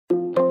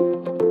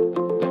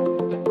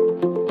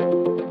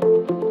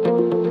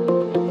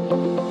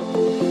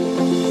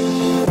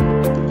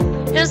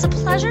is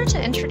a pleasure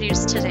to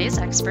introduce today's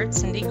expert,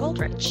 Cindy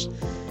Goldrich.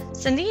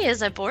 Cindy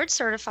is a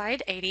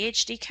board-certified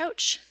ADHD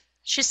coach.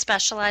 She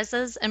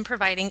specializes in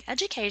providing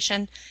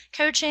education,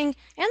 coaching,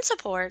 and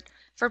support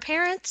for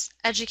parents,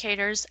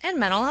 educators, and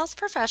mental health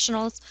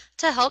professionals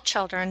to help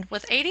children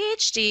with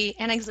ADHD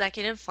and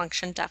executive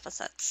function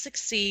deficits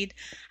succeed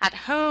at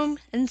home,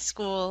 in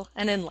school,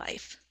 and in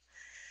life.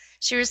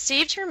 She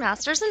received her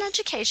master's in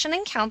education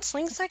and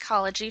counseling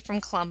psychology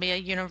from Columbia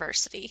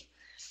University.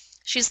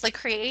 She's the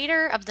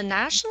creator of the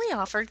nationally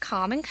offered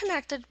Calm and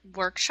Connected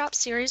workshop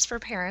series for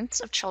parents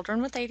of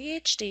children with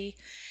ADHD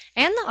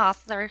and the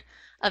author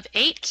of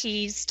 8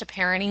 Keys to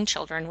Parenting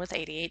Children with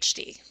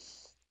ADHD.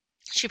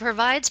 She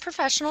provides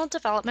professional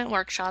development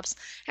workshops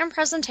and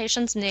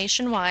presentations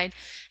nationwide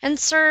and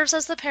serves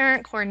as the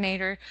parent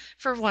coordinator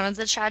for one of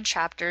the CHADD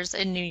chapters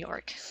in New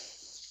York.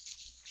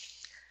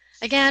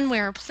 Again, we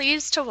are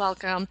pleased to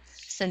welcome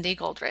Cindy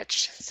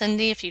Goldrich.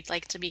 Cindy, if you'd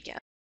like to begin.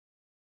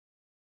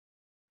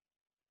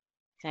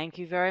 Thank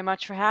you very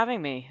much for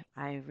having me.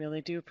 I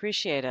really do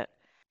appreciate it.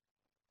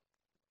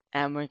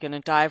 And we're going to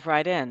dive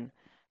right in.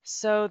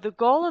 So the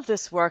goal of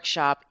this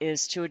workshop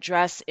is to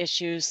address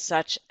issues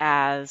such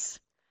as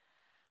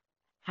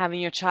having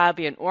your child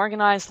be an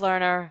organized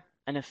learner,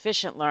 an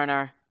efficient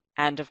learner,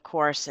 and of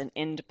course, an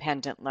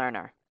independent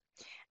learner.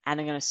 And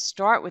I'm going to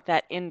start with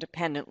that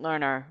independent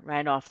learner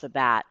right off the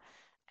bat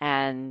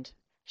and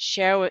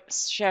share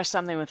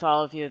something with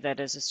all of you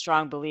that is a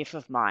strong belief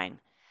of mine,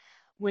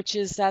 which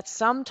is that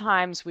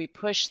sometimes we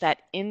push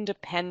that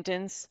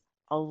independence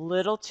a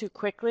little too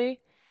quickly,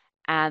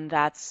 and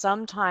that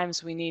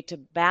sometimes we need to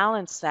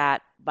balance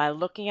that by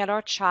looking at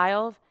our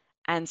child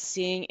and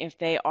seeing if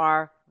they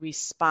are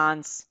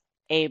response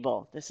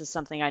able. This is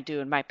something I do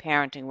in my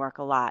parenting work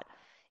a lot.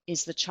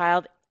 Is the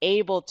child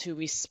able to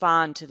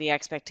respond to the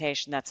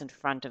expectation that's in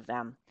front of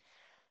them?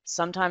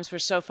 Sometimes we're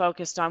so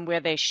focused on where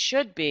they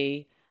should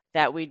be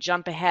that we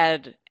jump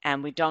ahead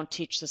and we don't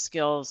teach the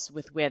skills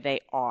with where they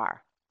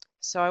are.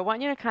 So I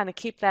want you to kind of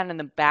keep that in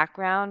the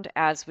background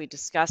as we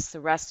discuss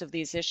the rest of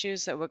these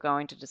issues that we're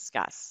going to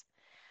discuss.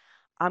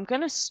 I'm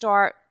going to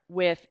start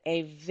with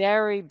a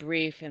very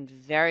brief and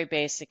very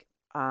basic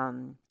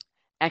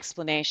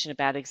explanation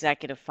about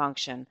executive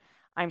function.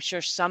 I'm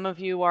sure some of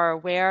you are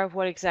aware of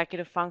what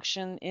executive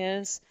function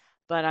is,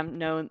 but I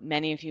know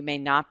many of you may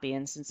not be,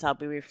 and since I'll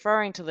be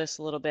referring to this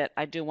a little bit,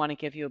 I do want to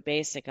give you a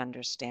basic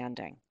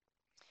understanding.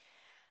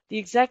 The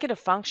executive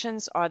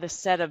functions are the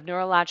set of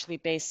neurologically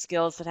based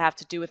skills that have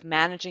to do with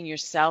managing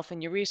yourself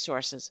and your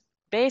resources.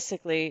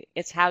 Basically,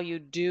 it's how you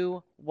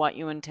do what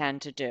you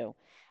intend to do.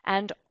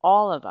 And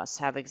all of us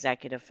have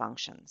executive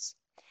functions.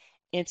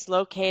 It's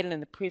located in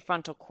the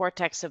prefrontal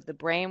cortex of the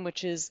brain,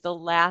 which is the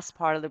last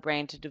part of the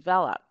brain to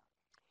develop,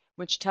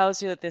 which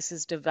tells you that this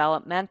is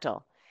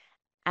developmental.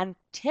 And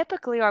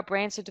typically our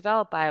brains are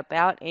developed by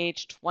about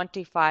age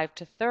 25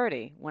 to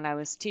 30. When I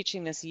was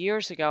teaching this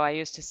years ago, I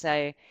used to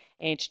say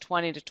age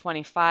 20 to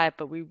 25,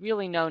 but we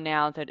really know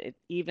now that it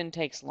even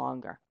takes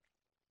longer.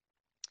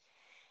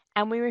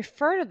 And we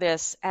refer to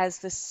this as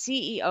the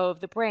CEO of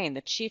the brain,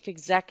 the Chief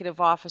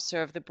Executive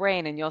Officer of the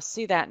brain, and you'll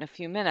see that in a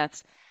few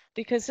minutes,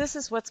 because this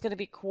is what's going to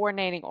be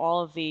coordinating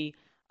all of the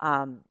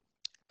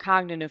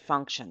cognitive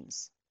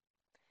functions.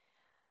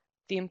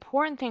 The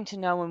important thing to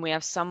know when we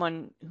have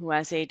someone who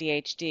has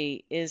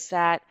ADHD is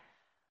that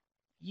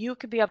you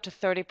could be up to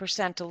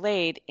 30%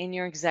 delayed in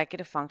your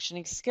executive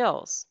functioning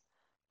skills.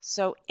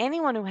 So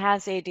anyone who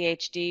has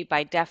ADHD,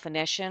 by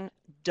definition,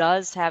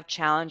 does have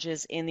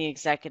challenges in the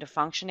executive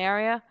function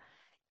area.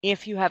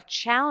 If you have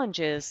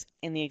challenges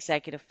in the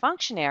executive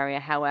function area,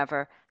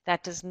 however,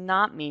 that does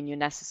not mean you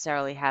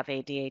necessarily have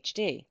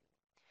ADHD.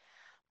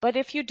 But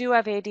if you do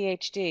have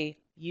ADHD,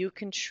 you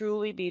can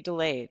truly be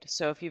delayed.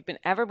 So if you've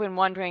ever been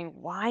wondering,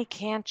 why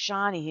can't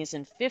Johnny? He's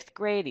in 5th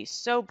grade, he's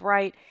so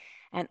bright,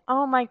 and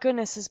oh my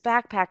goodness, his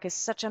backpack is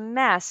such a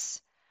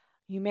mess.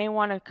 You may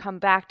want to come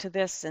back to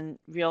this and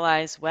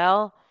realize,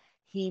 well,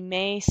 he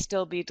may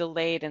still be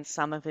delayed in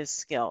some of his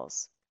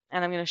skills.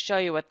 And I'm going to show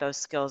you what those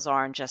skills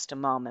are in just a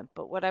moment.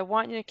 But what I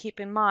want you to keep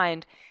in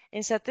mind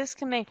is that this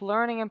can make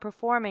learning and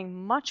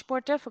performing much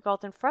more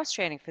difficult and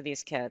frustrating for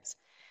these kids.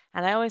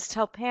 And I always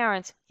tell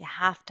parents, you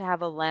have to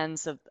have a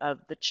lens of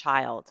the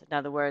child. In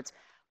other words,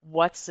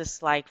 what's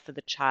this like for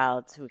the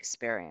child to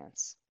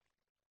experience?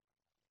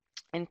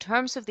 In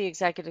terms of the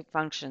executive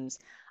functions,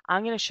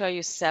 I'm going to show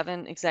you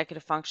 7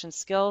 executive function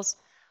skills.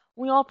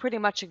 We all pretty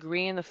much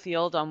agree in the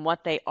field on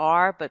what they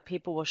are, but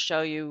people will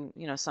show you,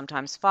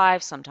 sometimes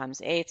 5,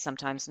 sometimes 8,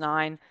 sometimes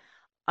 9.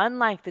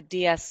 Unlike the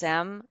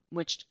DSM,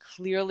 which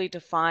clearly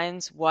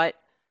defines what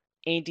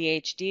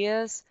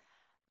ADHD is,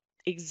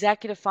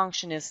 executive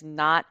function is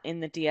not in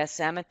the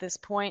DSM at this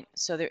point,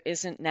 so there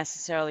isn't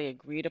necessarily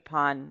agreed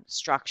upon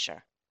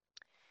structure.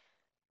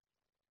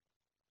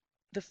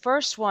 The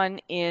first one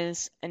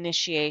is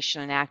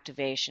initiation and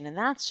activation, and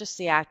that's just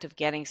the act of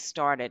getting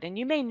started. And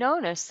you may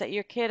notice that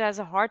your kid has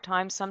a hard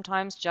time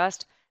sometimes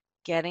just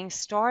getting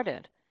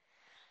started.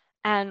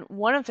 And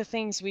one of the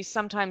things we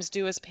sometimes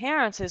do as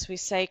parents is we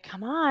say,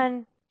 come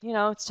on,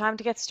 it's time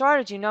to get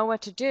started. You know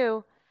what to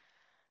do.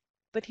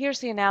 But here's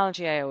the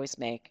analogy I always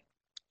make.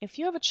 If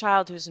you have a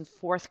child who's in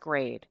 4th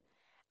grade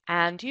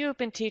and you've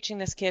been teaching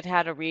this kid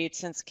how to read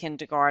since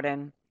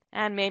kindergarten,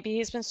 and maybe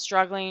he's been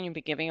struggling and you've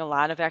been giving a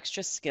lot of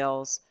extra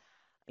skills,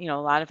 a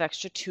lot of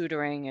extra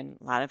tutoring and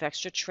a lot of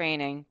extra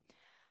training.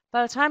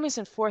 By the time he's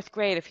in 4th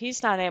grade, if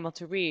he's not able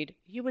to read,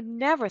 you would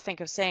never think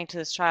of saying to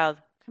this child,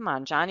 come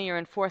on, Johnny, you're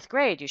in 4th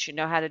grade. You should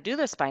know how to do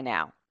this by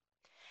now.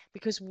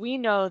 Because we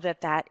know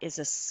that that is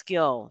a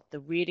skill. The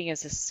reading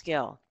is a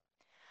skill.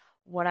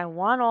 What I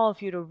want all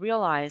of you to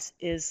realize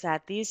is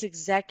that these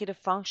executive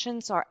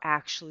functions are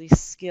actually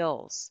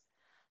skills.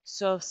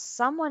 So if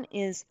someone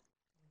is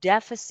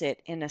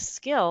deficit in a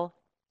skill,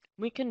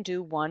 we can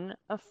do one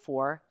of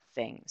 4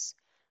 things.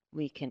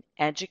 We can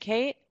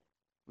educate,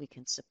 we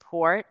can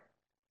support,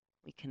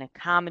 we can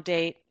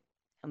accommodate,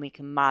 and we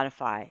can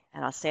modify.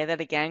 And I'll say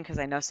that again because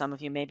I know some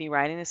of you may be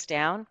writing this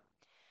down.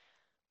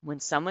 When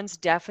someone's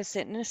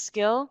deficit in a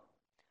skill,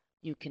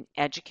 you can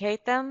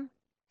educate them,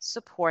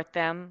 support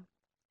them,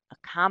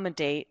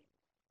 accommodate,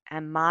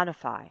 and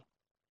modify.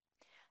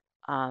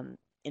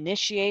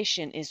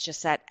 Initiation is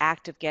just that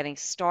act of getting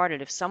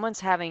started. If someone's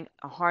having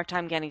a hard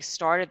time getting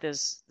started,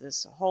 there's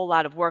a whole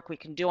lot of work we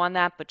can do on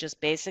that, but just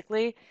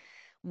basically,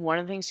 one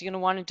of the things you're going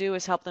to want to do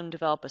is help them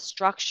develop a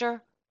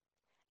structure,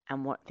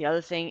 and the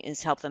other thing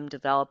is help them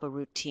develop a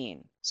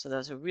routine. So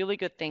those are really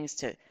good things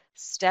to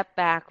step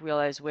back,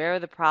 realize where are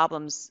the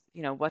problems,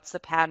 what's the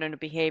pattern of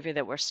behavior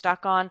that we're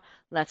stuck on.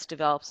 Let's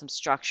develop some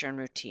structure and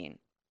routine.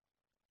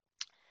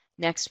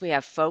 Next, we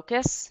have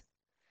focus.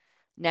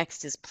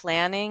 Next is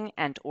planning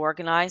and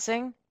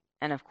organizing.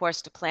 And of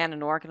course, to plan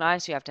and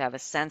organize, you have to have a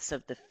sense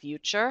of the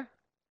future,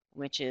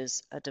 which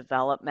is a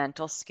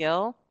developmental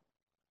skill.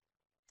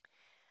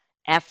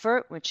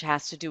 Effort, which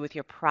has to do with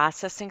your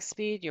processing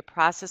speed. Your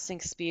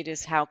processing speed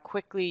is how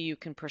quickly you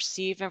can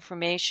perceive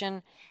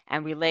information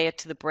and relay it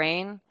to the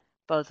brain,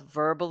 both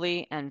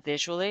verbally and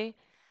visually.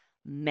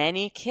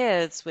 Many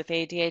kids with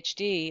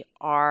ADHD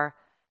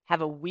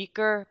have a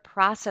weaker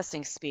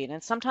processing speed,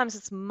 and sometimes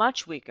it's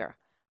much weaker.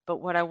 But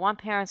what I want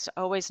parents to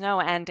always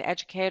know, and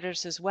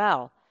educators as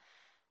well,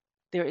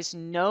 there is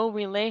no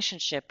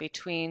relationship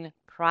between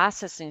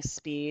processing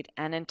speed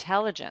and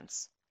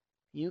intelligence.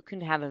 You can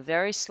have a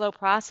very slow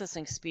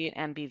processing speed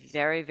and be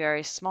very,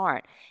 very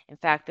smart. In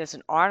fact, there's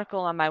an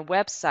article on my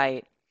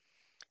website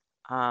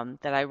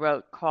that I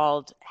wrote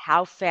called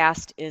How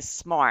Fast is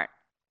Smart?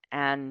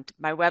 And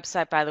my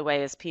website, by the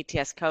way, is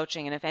PTS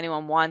Coaching. And if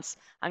anyone wants,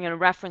 I'm going to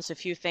reference a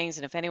few things.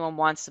 And if anyone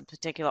wants some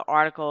particular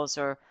articles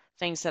or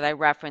things that I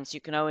reference,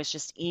 you can always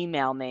just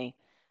email me.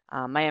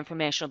 My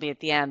information will be at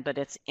the end, but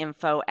it's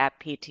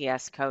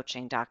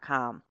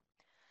info@ptscoaching.com.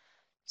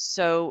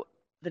 So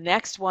the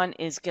next one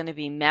is going to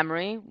be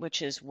memory,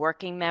 which is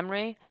working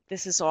memory.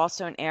 This is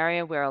also an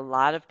area where a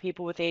lot of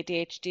people with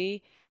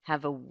ADHD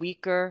have a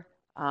weaker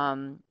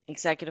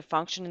executive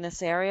function in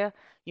this area.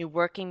 Your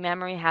working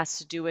memory has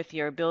to do with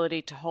your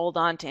ability to hold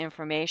on to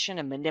information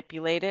and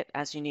manipulate it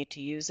as you need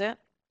to use it.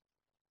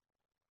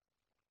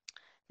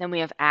 Then we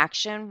have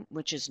action,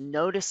 which is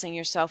noticing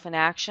yourself in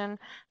action.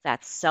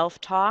 That's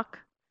self-talk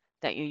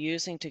that you're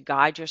using to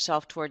guide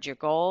yourself towards your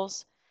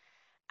goals.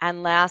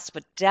 And last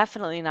but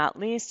definitely not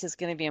least is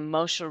going to be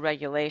emotional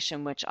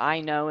regulation, which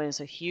I know is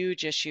a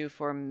huge issue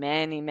for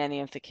many, many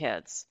of the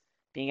kids,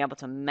 being able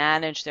to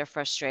manage their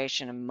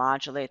frustration and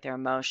modulate their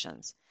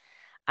emotions.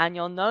 And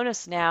you'll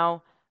notice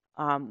now,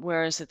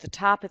 whereas at the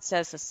top it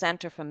says the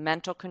Center for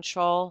Mental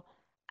Control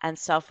and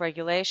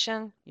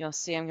Self-Regulation, you'll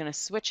see I'm going to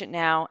switch it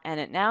now, and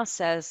it now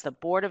says the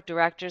Board of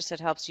Directors that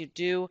helps you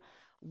do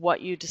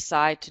what you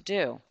decide to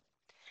do.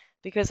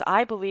 Because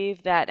I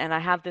believe that, and I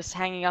have this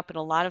hanging up in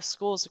a lot of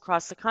schools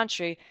across the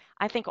country,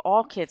 I think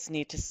all kids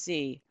need to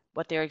see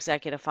what their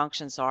executive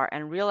functions are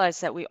and realize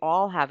that we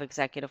all have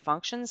executive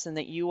functions and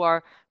that you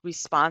are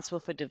responsible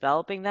for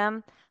developing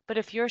them. But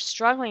if you're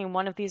struggling in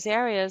one of these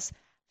areas,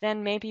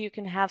 then maybe you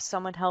can have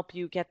someone help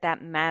you get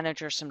that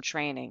manager some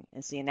training,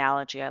 is the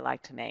analogy I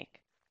like to make.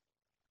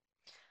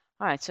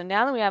 All right, so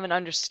now that we have an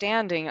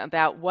understanding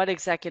about what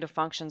executive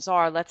functions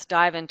are, let's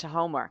dive into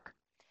homework.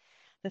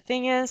 The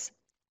thing is,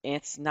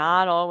 it's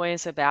not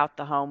always about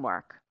the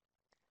homework.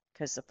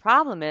 Because the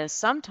problem is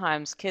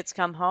sometimes kids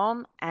come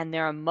home and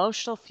their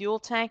emotional fuel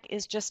tank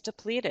is just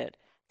depleted.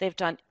 They've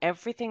done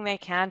everything they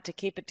can to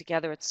keep it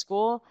together at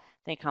school.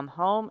 They come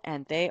home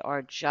and they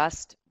are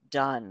just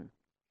done.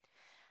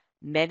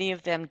 Many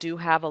of them do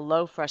have a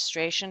low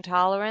frustration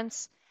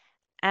tolerance.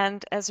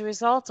 And as a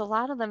result, a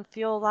lot of them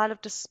feel a lot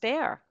of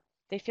despair.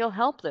 They feel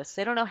helpless.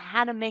 They don't know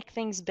how to make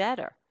things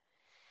better.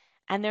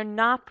 And they're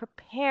not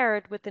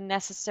prepared with the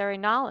necessary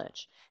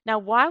knowledge. Now,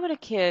 why would a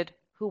kid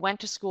who went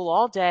to school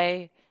all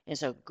day,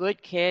 is a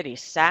good kid, he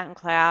sat in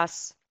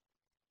class,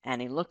 and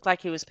he looked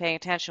like he was paying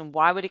attention,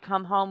 why would he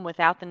come home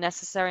without the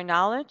necessary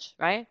knowledge,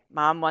 right?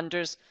 Mom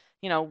wonders,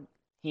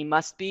 he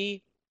must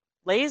be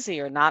lazy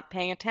or not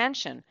paying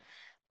attention.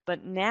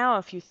 But now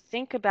if you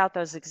think about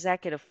those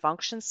executive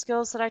function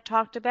skills that I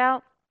talked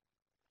about,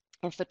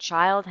 if a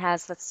child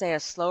has, let's say,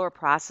 a slower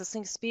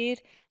processing speed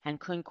and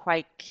couldn't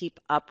quite keep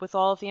up with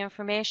all of the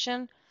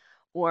information,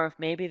 or if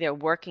maybe their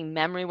working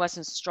memory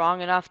wasn't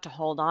strong enough to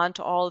hold on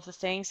to all of the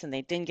things and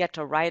they didn't get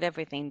to write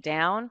everything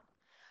down.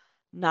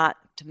 Not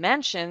to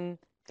mention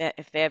that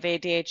if they have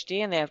ADHD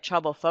and they have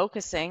trouble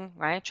focusing,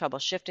 right, trouble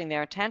shifting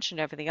their attention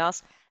to everything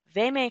else,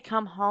 they may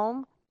come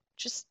home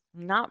just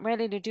not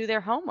ready to do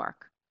their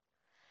homework.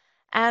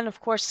 And of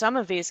course, some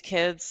of these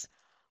kids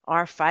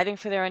are fighting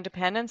for their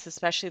independence,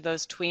 especially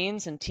those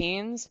tweens and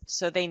teens.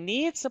 So they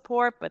need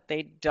support, but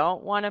they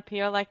don't want to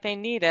appear like they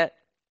need it.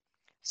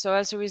 So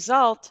as a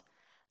result,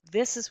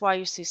 this is why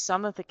you see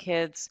some of the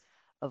kids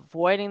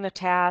avoiding the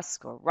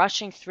task or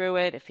rushing through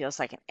it. It feels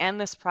like an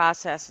endless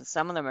process, and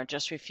some of them are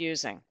just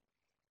refusing.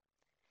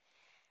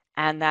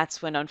 And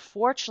that's when,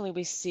 unfortunately,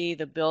 we see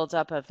the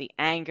buildup of the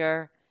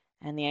anger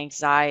and the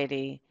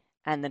anxiety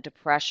and the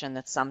depression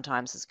that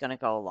sometimes is going to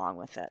go along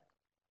with it.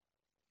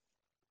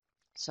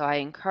 So I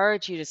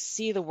encourage you to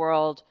see the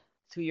world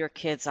through your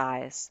kids'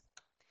 eyes.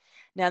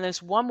 Now,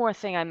 there's one more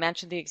thing. I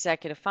mentioned the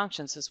executive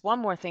functions. There's one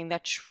more thing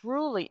that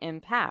truly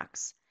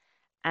impacts,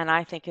 and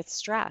I think it's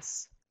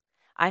stress.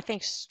 I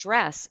think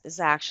stress is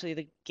actually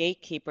the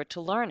gatekeeper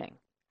to learning,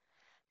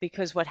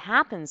 because what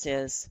happens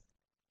is,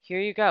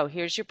 here you go,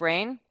 here's your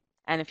brain,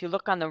 and if you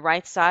look on the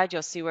right side,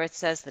 you'll see where it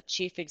says the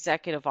chief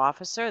executive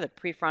officer, the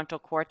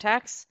prefrontal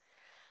cortex.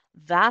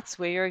 That's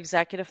where your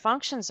executive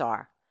functions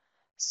are.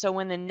 So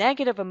when the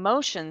negative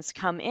emotions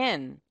come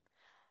in,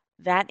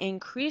 that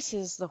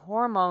increases the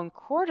hormone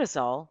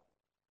cortisol,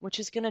 which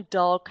is going to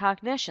dull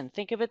cognition.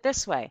 Think of it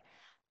this way.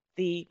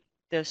 The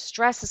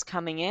stress is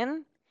coming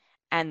in,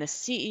 and the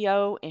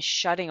CEO is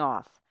shutting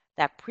off.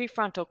 That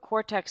prefrontal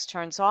cortex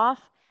turns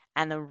off,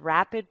 and the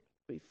rapid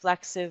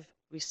reflexive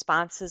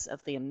responses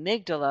of the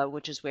amygdala,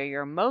 which is where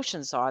your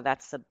emotions are,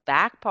 that's the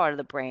back part of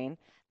the brain,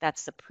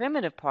 that's the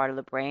primitive part of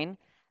the brain,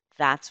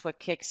 that's what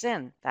kicks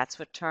in, that's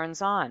what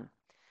turns on.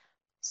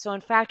 So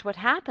in fact, what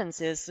happens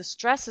is the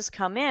stresses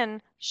come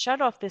in,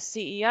 shut off the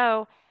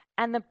CEO,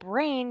 and the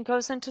brain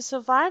goes into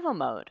survival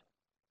mode.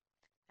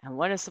 And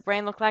what does the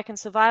brain look like in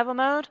survival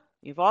mode?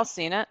 You've all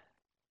seen it.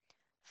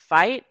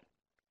 Fight,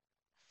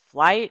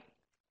 flight,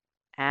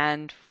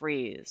 and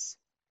freeze.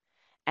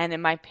 And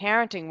in my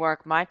parenting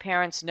work, my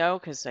parents know,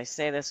 because I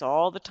say this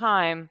all the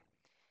time,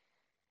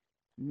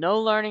 no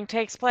learning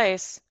takes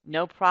place,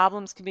 no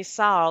problems can be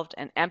solved,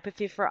 and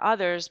empathy for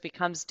others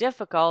becomes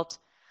difficult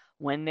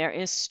when there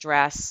is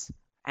stress,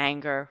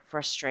 anger,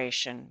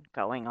 frustration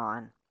going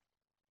on.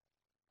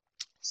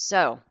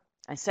 So,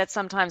 I said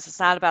sometimes it's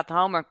not about the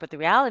homework, but the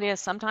reality is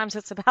sometimes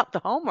it's about the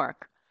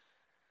homework.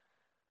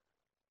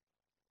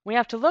 We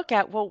have to look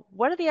at, well,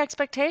 what are the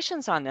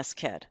expectations on this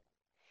kid?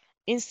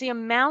 Is the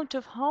amount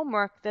of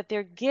homework that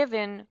they're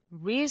given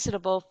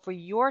reasonable for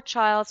your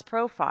child's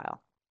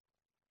profile?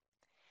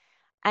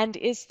 And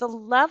is the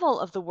level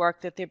of the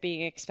work that they're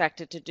being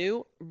expected to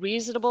do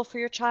reasonable for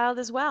your child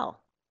as well?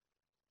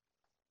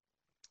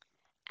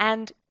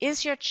 And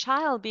is your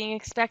child being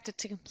expected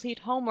to complete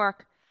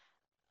homework,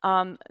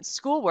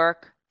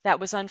 schoolwork that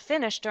was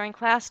unfinished during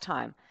class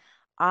time?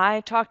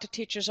 I talk to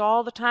teachers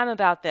all the time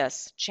about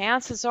this.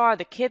 Chances are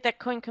the kid that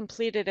couldn't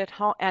complete it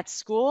at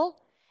school,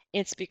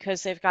 it's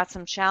because they've got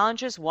some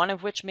challenges, one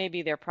of which may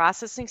be their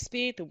processing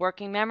speed, the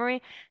working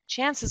memory.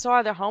 Chances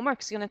are their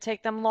homework is going to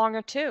take them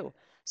longer too.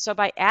 So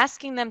by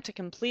asking them to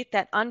complete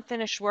that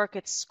unfinished work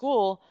at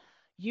school,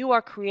 you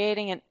are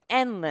creating an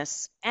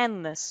endless,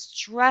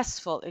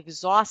 stressful,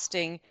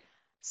 exhausting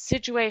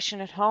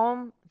situation at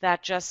home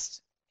that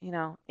just,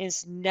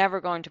 is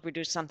never going to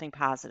produce something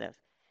positive.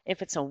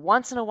 If it's a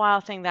once in a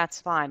while thing, that's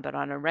fine, but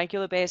on a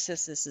regular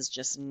basis, this is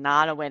just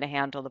not a way to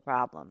handle the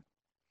problem.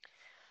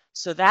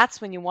 So that's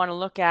when you want to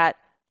look at,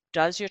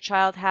 does your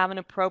child have an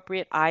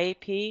appropriate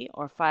IEP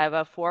or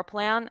 504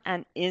 plan,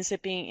 and is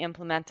it being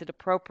implemented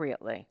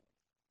appropriately?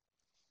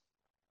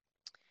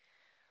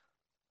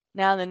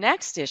 Now, the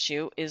next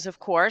issue is, of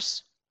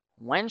course,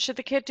 when should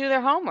the kid do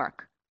their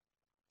homework?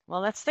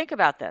 Well, let's think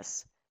about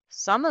this.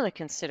 Some of the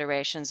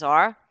considerations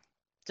are,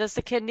 does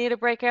the kid need a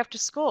break after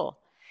school?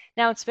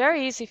 Now, it's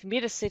very easy for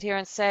me to sit here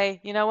and say,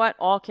 you know what,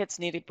 all kids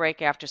need a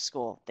break after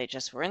school. They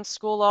just were in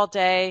school all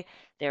day,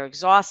 they're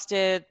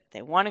exhausted,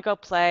 they want to go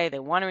play, they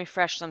want to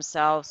refresh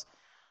themselves.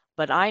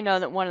 But I know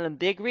that one of the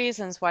big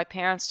reasons why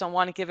parents don't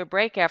want to give a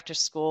break after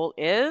school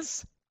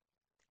is,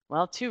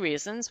 well, two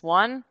reasons.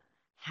 One,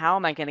 how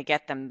am I going to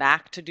get them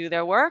back to do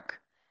their work?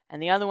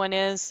 And the other one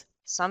is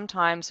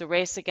sometimes a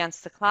race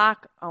against the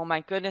clock. Oh my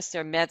goodness,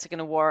 their meds are going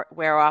to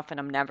wear off and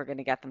I'm never going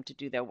to get them to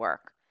do their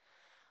work.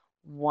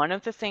 One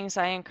of the things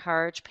I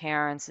encourage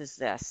parents is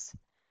this.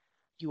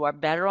 You are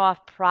better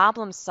off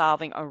problem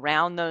solving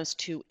around those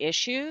two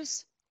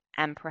issues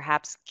and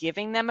perhaps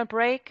giving them a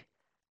break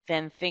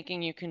than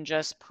thinking you can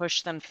just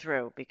push them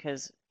through,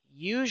 because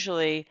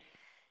usually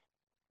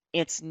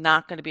it's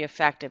not going to be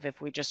effective if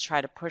we just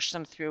try to push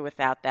them through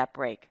without that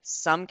break.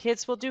 Some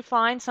kids will do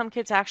fine. Some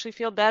kids actually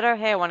feel better.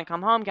 Hey, I want to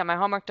come home, get my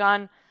homework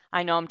done.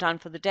 I know I'm done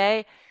for the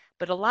day.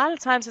 But a lot of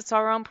times it's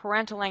our own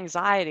parental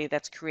anxiety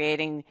that's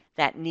creating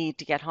that need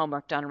to get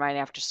homework done right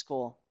after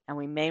school. And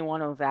we may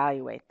want to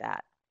evaluate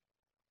that.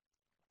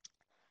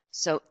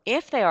 So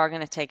if they are going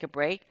to take a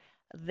break,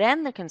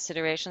 Then the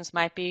considerations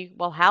might be,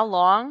 well, how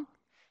long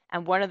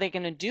and what are they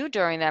going to do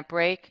during that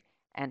break,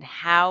 and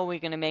how are we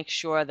going to make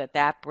sure that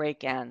that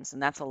break ends?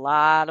 And that's a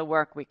lot of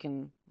work we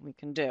can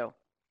do.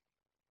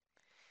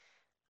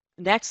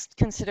 Next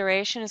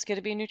consideration is going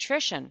to be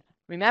nutrition.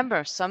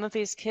 Remember, some of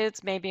these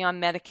kids may be on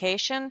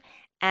medication,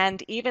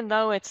 and even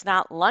though it's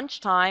not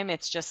lunchtime,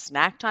 it's just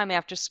snack time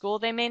after school,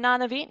 they may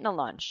not have eaten a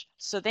lunch.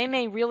 So they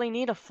may really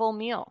need a full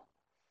meal.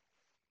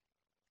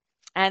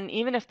 And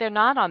even if they're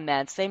not on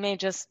meds, they may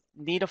just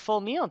need a full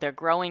meal. They're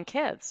growing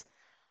kids.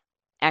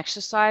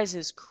 Exercise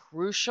is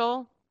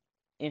crucial.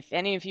 If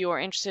any of you are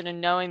interested in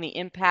knowing the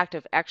impact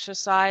of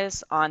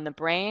exercise on the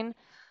brain,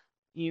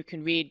 you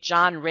can read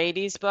John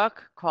Ratey's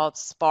book called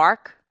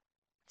Spark.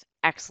 It's an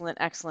excellent,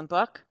 excellent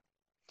book.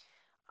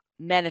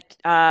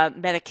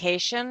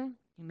 Medication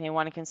you may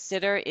want to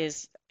consider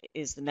is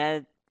the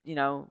med,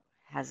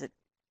 has it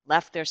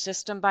left their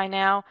system by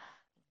now?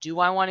 Do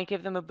I want to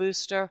give them a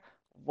booster?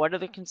 What are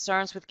the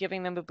concerns with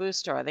giving them a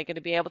booster? Are they going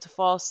to be able to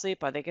fall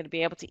asleep? Are they going to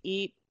be able to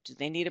eat? Do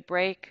they need a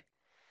break?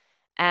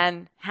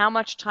 And how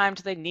much time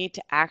do they need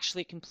to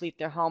actually complete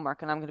their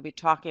homework? And I'm going to be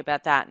talking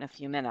about that in a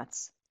few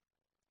minutes.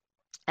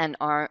 And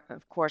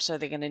of course, are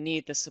they going to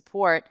need the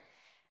support?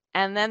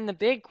 And then the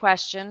big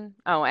question,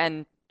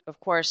 and of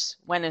course,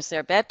 when is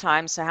their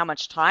bedtime? So how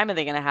much time are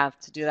they going to have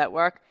to do that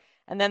work?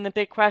 And then the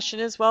big question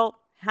is, well,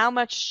 how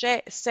much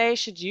say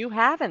should you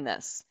have in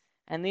this?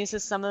 And these are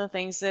some of the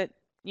things that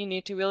you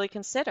need to really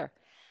consider.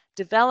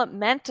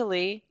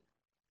 Developmentally,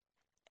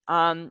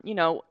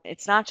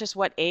 it's not just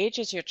what age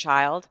is your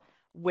child,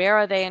 where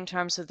are they in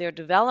terms of their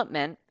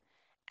development,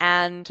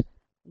 and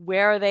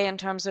where are they in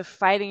terms of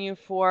fighting you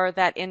for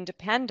that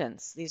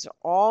independence? These are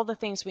all the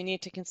things we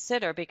need to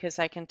consider, because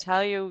I can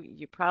tell you,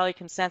 you probably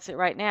can sense it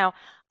right now,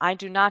 I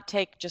do not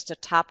take just a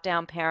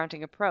top-down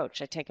parenting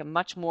approach. I take a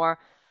much more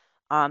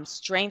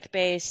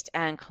strength-based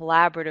and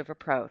collaborative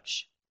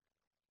approach.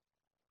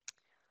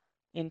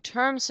 In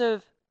terms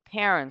of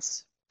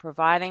parents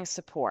providing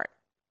support,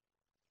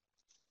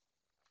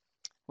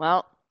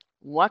 well,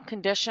 what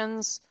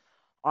conditions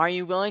are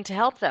you willing to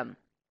help them?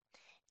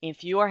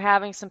 If you are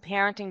having some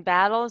parenting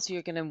battles,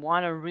 you're going to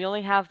want to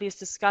really have these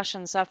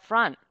discussions up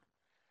front.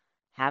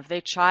 Have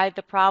they tried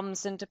the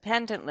problems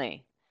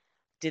independently?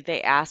 Did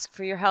they ask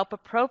for your help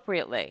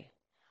appropriately?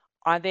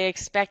 Are they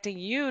expecting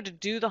you to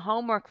do the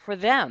homework for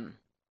them?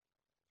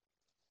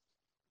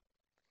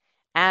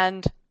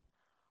 And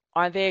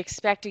are they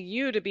expecting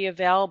you to be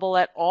available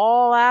at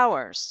all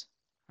hours?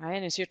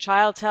 Right? Is your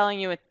child telling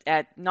you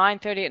at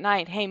 9:30 at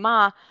night, hey,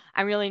 Ma,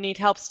 I really need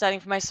help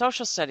studying for my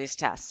social studies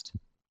test?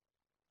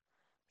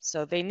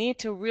 So they need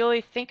to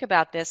really think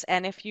about this.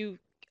 And if you,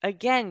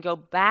 again, go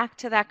back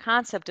to that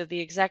concept of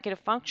the executive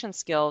function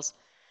skills,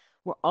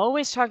 we're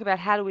always talking about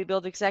how do we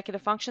build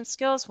executive function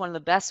skills. One of the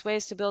best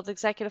ways to build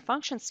executive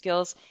function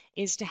skills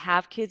is to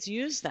have kids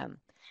use them.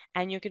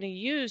 And you're going to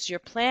use your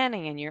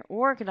planning and your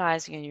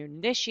organizing and your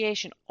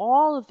initiation,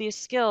 all of these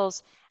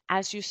skills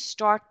as you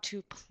start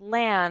to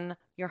plan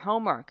your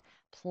homework,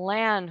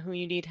 plan who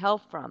you need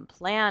help from,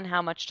 plan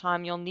how much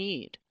time you'll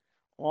need,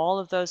 all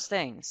of those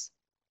things.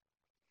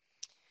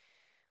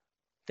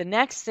 The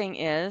next thing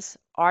is,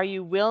 are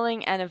you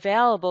willing and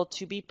available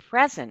to be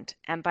present?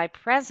 And by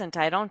present,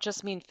 I don't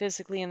just mean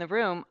physically in the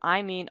room.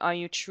 I mean, are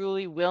you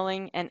truly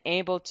willing and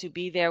able to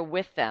be there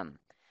with them?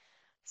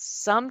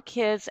 Some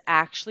kids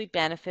actually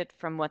benefit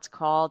from what's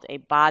called a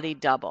body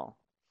double.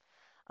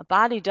 A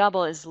body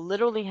double is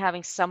literally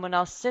having someone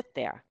else sit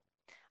there.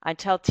 I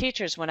tell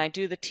teachers when I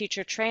do the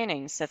teacher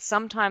trainings that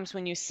sometimes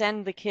when you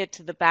send the kid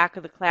to the back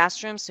of the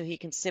classroom so he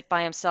can sit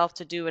by himself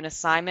to do an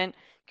assignment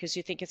because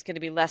you think it's going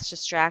to be less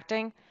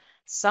distracting,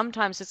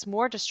 sometimes it's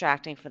more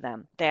distracting for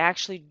them. They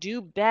actually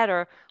do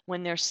better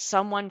when there's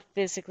someone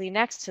physically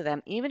next to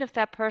them. Even if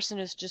that person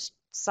is just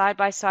side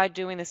by side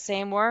doing the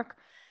same work,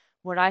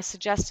 what I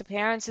suggest to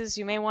parents is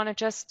you may want to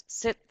just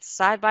sit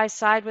side by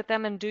side with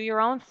them and do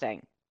your own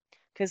thing,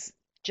 because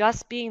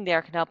just being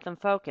there can help them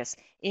focus.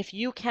 If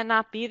you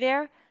cannot be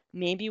there,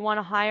 maybe you want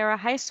to hire a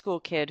high school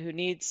kid who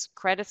needs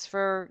credits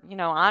for,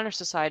 honor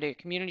society or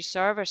community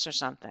service or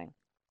something.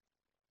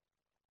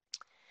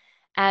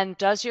 And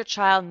does your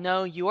child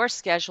know your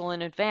schedule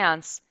in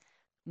advance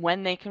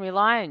when they can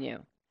rely on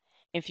you?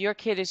 If your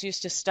kid is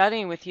used to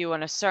studying with you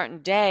on a certain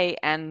day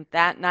and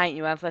that night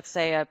you have, let's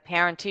say, a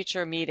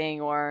parent-teacher meeting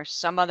or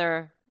some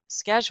other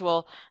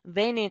schedule,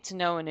 they need to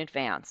know in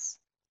advance.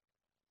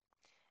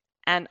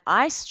 And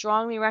I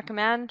strongly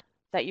recommend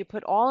that you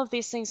put all of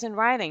these things in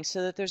writing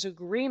so that there's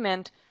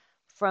agreement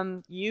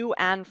from you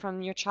and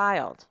from your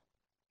child.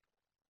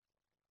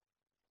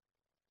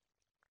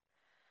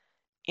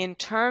 In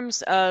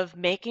terms of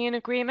making an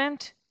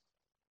agreement,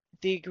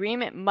 the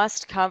agreement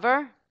must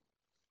cover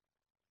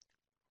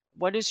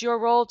what is your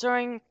role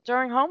during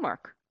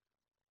homework?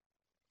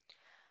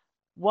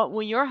 What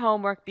will your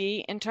homework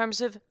be in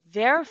terms of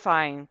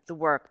verifying the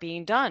work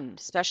being done,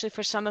 especially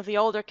for some of the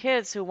older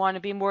kids who want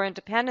to be more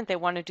independent, they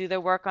want to do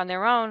their work on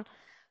their own.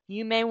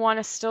 You may want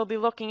to still be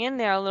looking in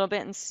there a little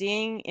bit and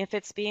seeing if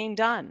it's being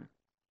done.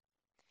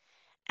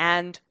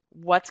 And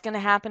What's going to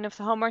happen if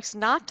the homework's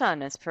not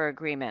done as per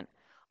agreement?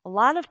 A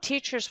lot of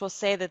teachers will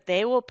say that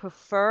they will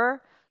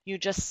prefer you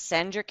just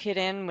send your kid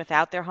in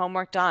without their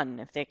homework done.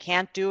 If they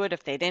can't do it,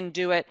 if they didn't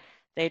do it,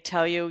 they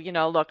tell you,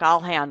 look, I'll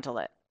handle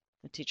it.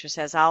 The teacher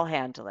says, I'll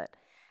handle it.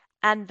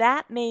 And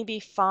that may be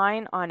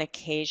fine on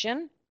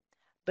occasion,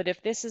 but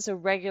if this is a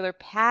regular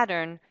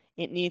pattern,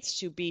 it needs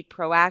to be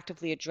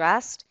proactively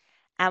addressed.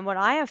 And what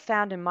I have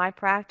found in my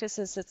practice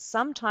is that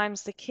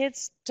sometimes the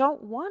kids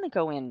don't want to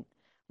go in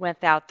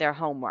without their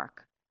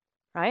homework,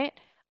 right?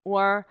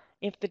 Or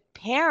if the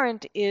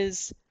parent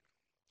is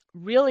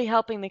really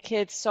helping the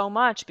kids so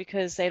much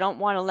because they don't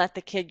want to let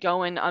the kid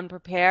go in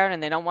unprepared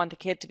and they don't want the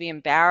kid to be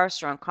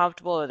embarrassed or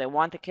uncomfortable, or they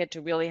want the kid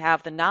to really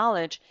have the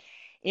knowledge,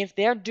 if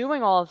they're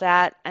doing all of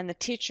that and the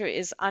teacher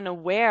is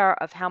unaware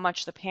of how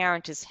much the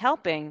parent is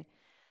helping,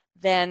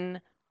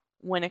 then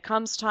when it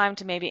comes time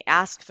to maybe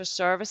ask for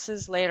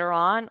services later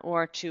on,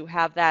 or to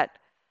have that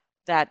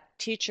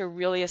teacher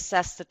really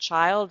assess the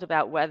child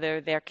about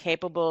whether they're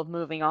capable of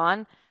moving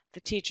on, the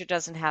teacher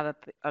doesn't have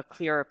a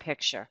clearer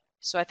picture.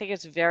 So I think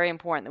it's very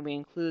important that we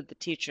include the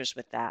teachers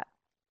with that.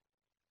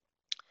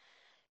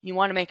 You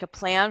want to make a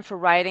plan for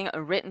writing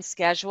a written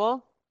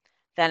schedule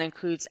that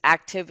includes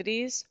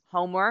activities,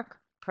 homework,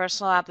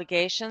 personal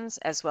obligations,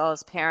 as well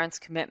as parents'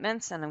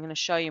 commitments, and I'm going to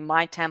show you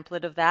my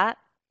template of that.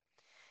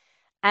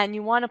 And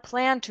you want to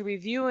plan to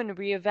review and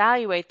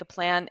reevaluate the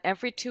plan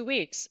every 2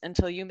 weeks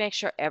until you make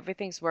sure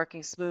everything's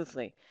working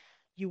smoothly.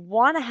 You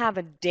want to have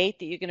a date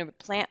that you're going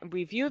to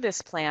review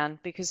this plan,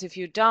 because if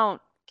you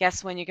don't,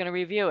 guess when you're going to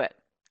review it?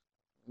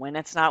 When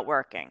it's not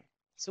working.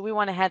 So we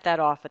want to head that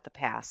off at the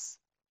pass.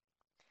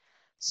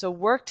 So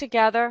work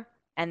together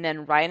and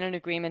then write an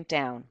agreement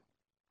down.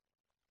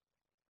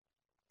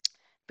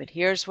 But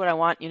here's what I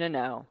want you to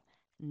know.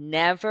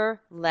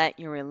 Never let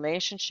your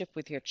relationship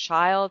with your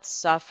child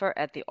suffer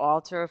at the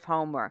altar of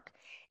homework.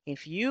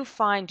 If you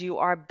find you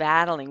are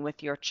battling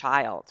with your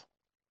child,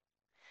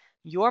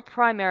 your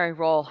primary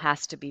role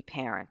has to be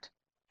parent.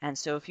 And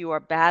so if you are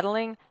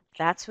battling,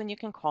 that's when you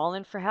can call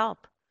in for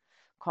help.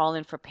 Call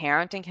in for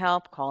parenting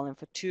help, call in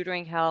for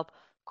tutoring help,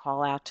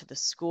 call out to the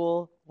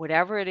school,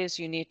 whatever it is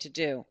you need to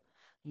do.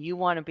 You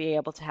want to be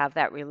able to have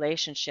that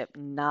relationship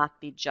not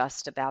be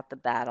just about the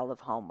battle of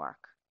homework.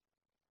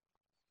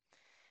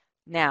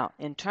 Now,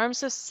 in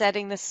terms of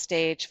setting the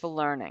stage for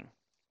learning,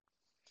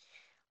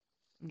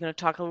 I'm going to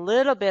talk a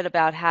little bit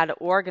about how to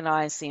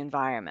organize the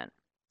environment.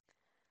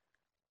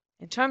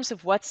 In terms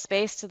of what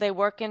space do they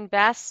work in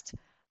best,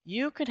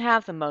 you could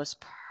have the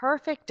most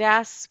perfect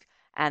desk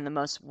and the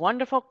most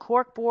wonderful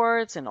cork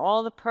boards and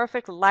all the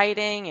perfect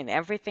lighting and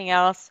everything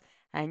else,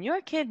 and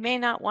your kid may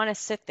not want to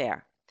sit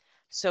there.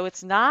 So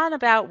it's not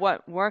about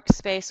what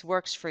workspace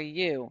works for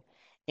you.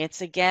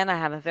 It's, again, I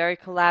have a very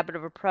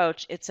collaborative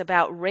approach. It's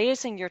about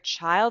raising your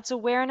child's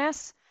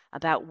awareness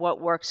about what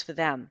works for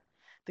them.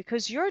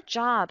 Because your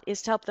job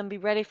is to help them be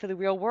ready for the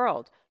real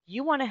world.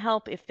 You want to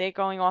help if they're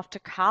going off to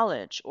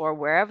college or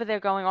wherever they're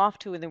going off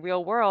to in the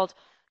real world.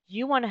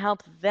 You want to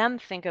help them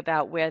think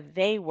about where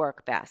they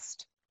work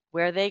best,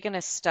 where they're going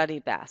to study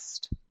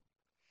best.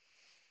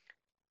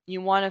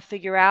 You want to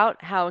figure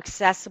out how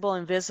accessible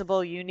and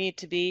visible you need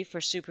to be for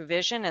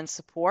supervision and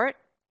support.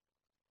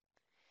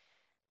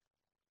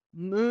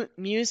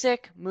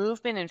 Music,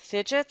 movement, and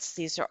fidgets,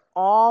 these are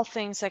all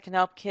things that can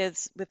help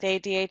kids with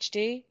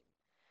ADHD.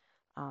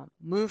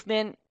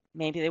 Movement,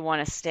 maybe they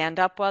want to stand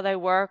up while they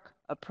work.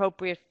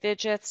 Appropriate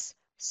fidgets.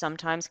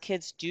 Sometimes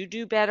kids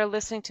do better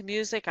listening to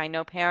music. I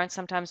know parents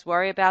sometimes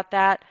worry about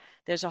that.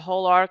 There's a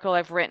whole article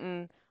I've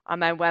written on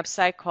my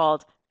website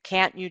called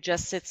Can't You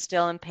Just Sit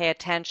Still and Pay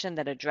Attention,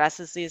 that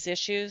addresses these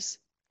issues.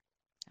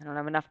 I don't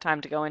have enough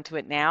time to go into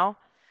it now.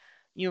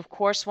 You, of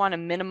course, want to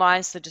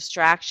minimize the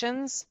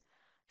distractions.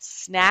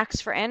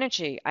 Snacks for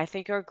energy, I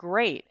think, are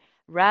great.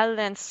 Rather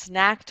than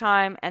snack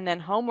time and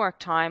then homework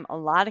time, a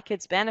lot of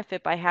kids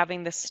benefit by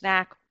having the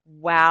snack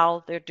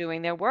while they're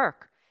doing their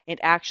work. It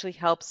actually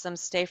helps them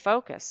stay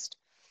focused.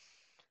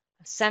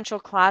 A central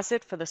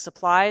closet for the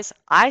supplies.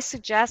 I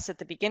suggest at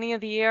the beginning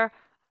of the year,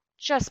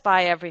 just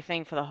buy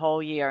everything for the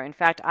whole year. In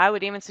fact, I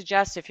would even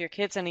suggest if your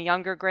kid's in a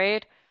younger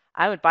grade,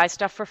 I would buy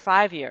stuff for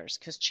 5 years,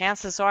 because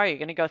chances are you're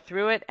going to go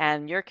through it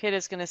and your kid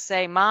is going to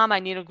say, Mom, I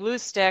need a glue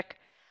stick,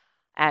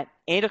 at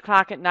 8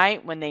 o'clock at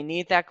night when they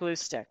need that glue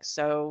stick.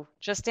 So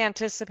just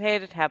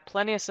anticipate it, have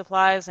plenty of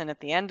supplies, and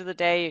at the end of the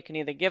day you can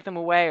either give them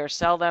away or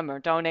sell them or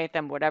donate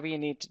them, whatever you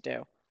need to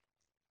do.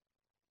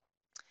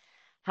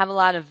 Have a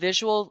lot of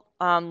visual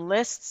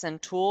lists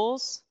and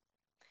tools,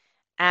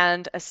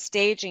 and a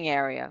staging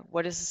area.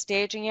 What is a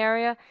staging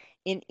area?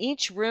 In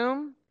each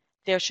room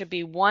there should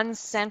be one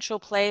central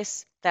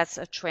place that's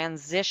a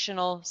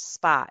transitional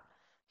spot.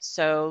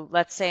 So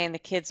let's say in the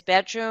kid's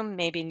bedroom,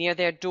 maybe near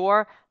their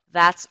door,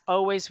 that's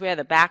always where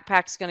the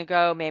backpack's going to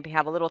go. Maybe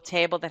have a little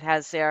table that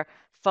has their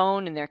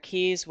phone and their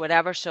keys,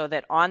 whatever, so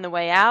that on the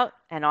way out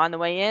and on the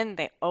way in,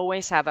 they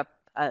always have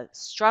a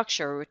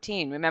structure, a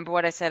routine. Remember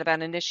what I said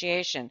about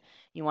initiation.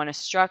 You want a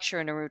structure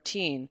and a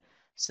routine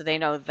so they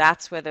know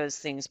that's where those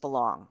things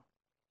belong.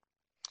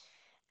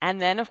 And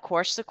then, of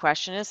course, the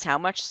question is, how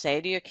much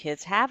say do your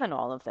kids have in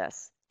all of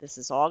this? This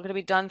is all going to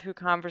be done through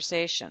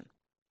conversation.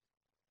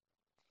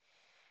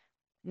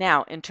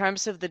 Now, in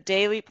terms of the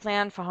daily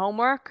plan for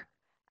homework,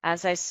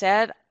 as I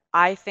said,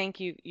 I think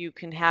you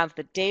can have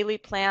the daily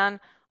plan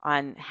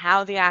on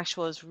how the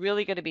actual is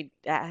really going to be,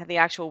 how the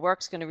actual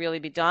work's going to really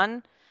be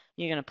done.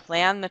 You're going to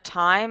plan the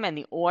time and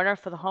the order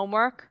for the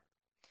homework.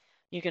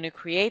 You're going to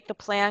create the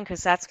plan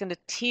because that's going to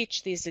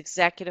teach these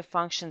executive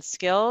function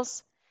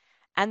skills.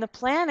 And the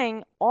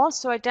planning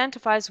also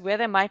identifies where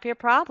there might be a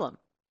problem.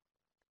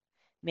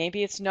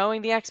 Maybe it's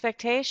knowing the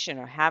expectation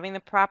or having the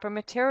proper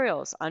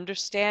materials,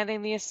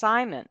 understanding the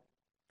assignment.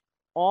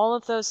 All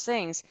of those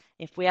things,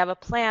 if we have a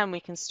plan, we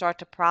can start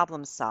to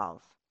problem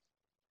solve.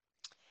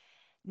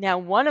 Now,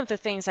 one of the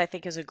things I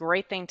think is a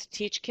great thing to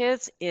teach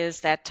kids is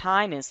that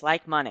time is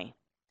like money.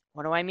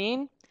 What do I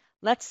mean?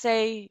 Let's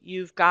say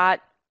you've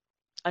got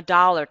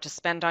 $1 to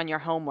spend on your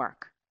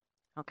homework,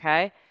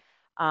 okay?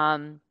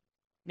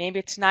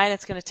 Maybe tonight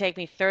it's going to take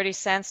me 30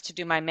 cents to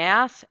do my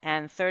math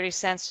and 30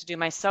 cents to do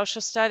my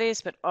social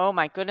studies, but oh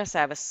my goodness,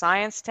 I have a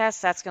science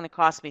test. That's going to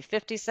cost me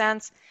 50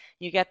 cents.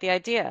 You get the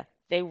idea.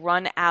 They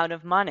run out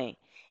of money.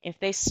 If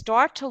they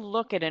start to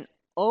look at an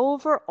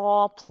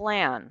overall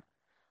plan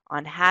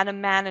on how to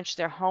manage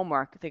their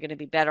homework, they're going to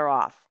be better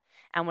off.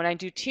 And when I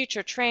do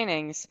teacher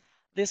trainings,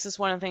 this is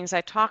one of the things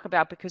I talk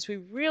about because we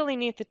really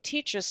need the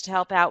teachers to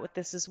help out with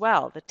this as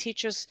well. The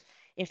teachers,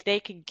 if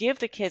they could give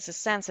the kids a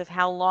sense of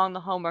how long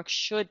the homework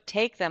should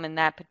take them in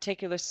that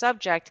particular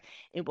subject,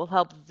 it will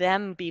help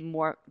them be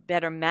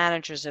better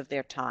managers of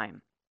their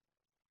time.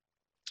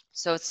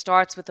 So it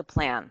starts with a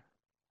plan.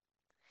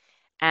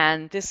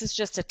 And this is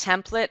just a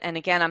template. And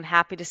again, I'm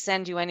happy to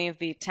send you any of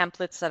the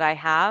templates that I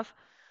have.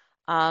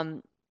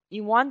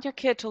 You want your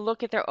kid to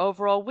look at their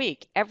overall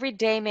week. Every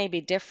day may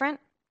be different.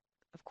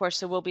 Of course,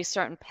 there will be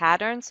certain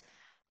patterns,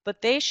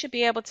 but they should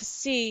be able to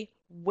see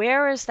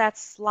where is that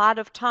slot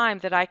of time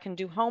that I can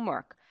do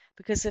homework.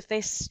 Because if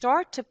they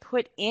start to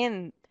put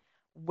in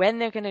when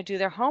they're going to do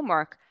their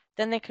homework,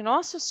 then they can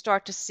also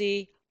start to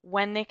see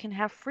when they can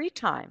have free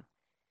time.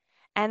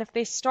 And if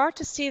they start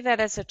to see that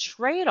as a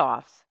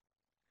trade-off,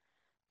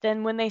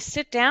 then when they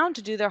sit down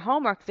to do their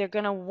homework, they're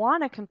going to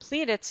want to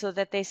complete it so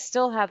that they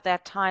still have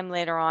that time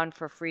later on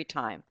for free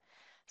time.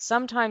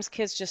 Sometimes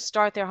kids just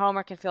start their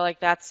homework and feel like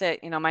that's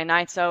it. You know, my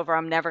night's over.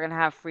 I'm never going to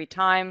have free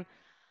time.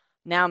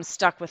 Now I'm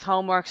stuck with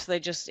homework, so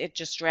it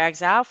just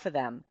drags out for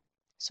them.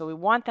 So we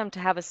want them to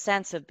have a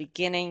sense of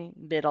beginning,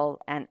 middle,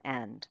 and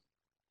end.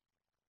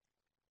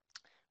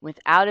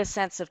 Without a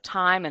sense of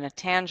time and a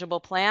tangible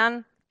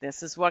plan,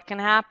 this is what can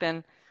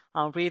happen.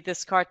 I'll read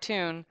this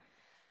cartoon.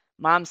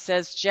 Mom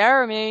says,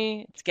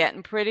 "Jeremy, it's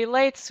getting pretty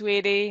late,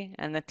 sweetie."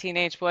 And the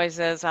teenage boy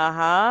says,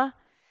 "Uh-huh."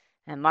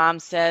 And Mom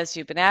says,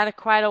 "You've been at it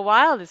quite a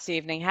while this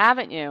evening,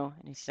 haven't you?"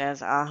 And he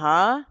says,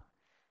 "Uh-huh."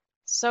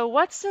 "So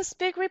what's this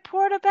big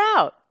report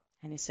about?"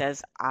 And he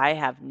says, "I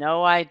have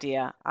no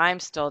idea. I'm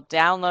still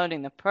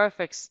downloading the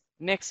perfect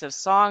mix of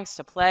songs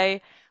to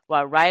play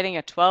while writing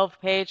a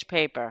 12-page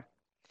paper.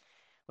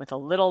 With a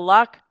little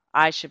luck,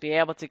 I should be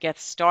able to get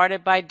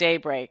started by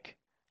daybreak."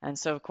 And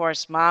so, of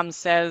course, Mom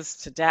says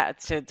to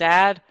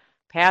Dad,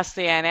 "Pass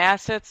the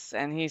antacids,"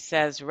 and he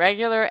says,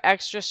 "Regular,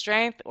 extra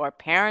strength, or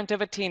parent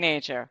of a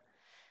teenager."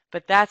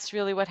 But that's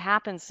really what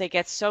happens. They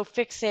get so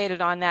fixated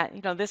on that.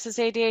 You know, this is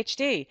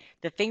ADHD.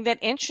 The thing that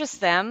interests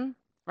them,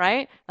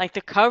 right? Like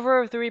the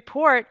cover of the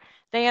report,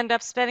 they end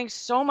up spending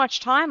so much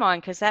time on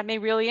because that may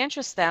really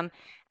interest them.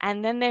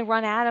 And then they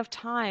run out of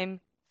time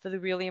for the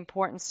really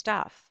important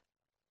stuff.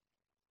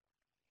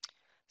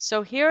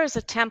 So here is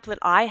a template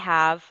I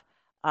have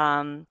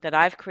that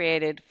I've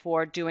created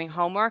for doing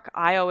homework.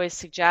 I always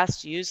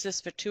suggest use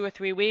this for 2 or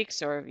 3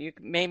 weeks, or you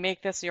may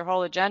make this your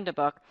whole agenda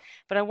book.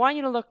 But I want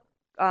you to look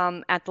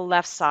at the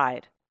left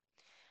side.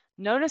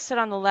 Notice that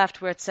on the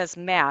left where it says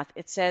math,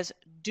 it says,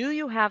 do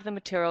you have the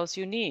materials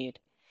you need?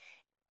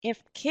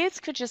 If kids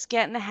could just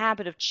get in the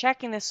habit of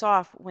checking this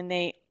off when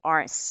they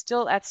are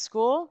still at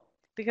school,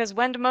 because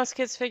when do most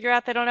kids figure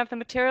out they don't have the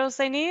materials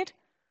they need?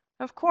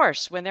 Of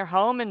course, when they're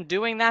home and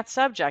doing that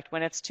subject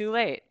when it's too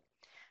late.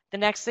 The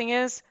next thing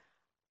is,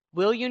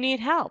 will you need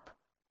help?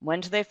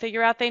 When do they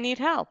figure out they need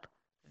help?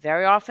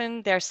 Very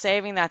often they're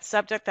saving that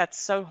subject that's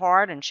so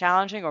hard and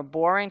challenging or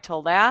boring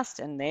till last,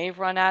 and they've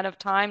run out of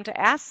time to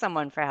ask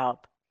someone for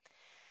help.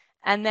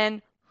 And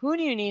then, who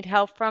do you need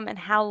help from and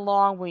how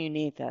long will you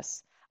need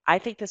this? I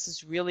think this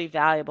is really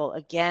valuable,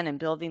 again, in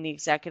building the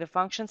executive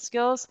function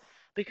skills,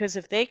 because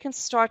if they can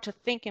start to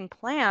think and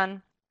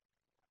plan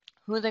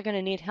who they're going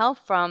to need help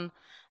from,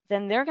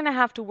 then they're going to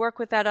have to work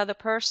with that other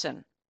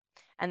person.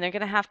 And they're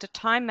going to have to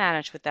time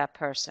manage with that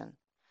person.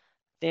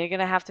 They're going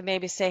to have to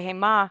maybe say, "Hey,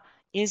 Ma,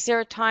 is there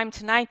a time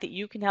tonight that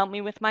you can help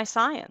me with my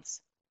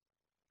science?"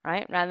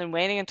 Right? Rather than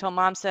waiting until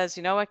Mom says,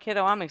 "You know what,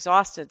 kiddo, I'm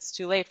exhausted. It's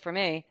too late for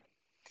me."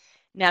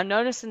 Now,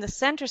 notice in the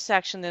center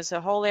section, there's a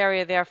whole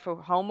area there for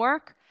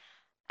homework.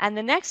 And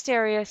the next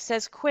area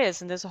says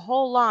quiz, and there's a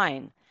whole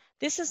line.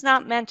 This is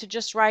not meant to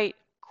just write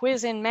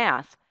quiz in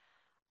math.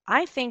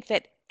 I think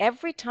that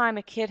every time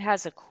a kid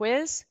has a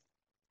quiz,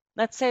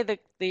 let's say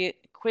the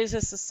quiz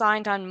is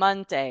assigned on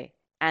Monday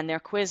and their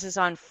quiz is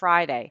on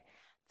Friday.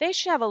 They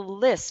should have a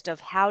list of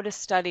how to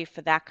study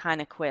for that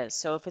kind of quiz.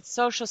 So if it's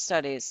social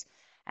studies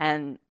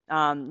and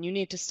you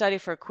need to study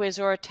for a quiz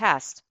or a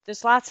test,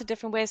 there's lots of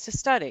different ways to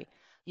study.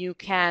 You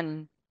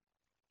can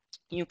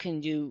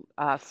do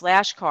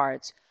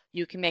flashcards.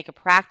 You can make a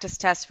practice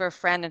test for a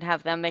friend and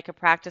have them make a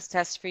practice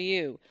test for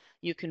you.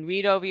 You can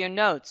read over your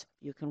notes.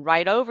 You can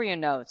write over your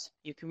notes.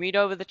 You can read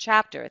over the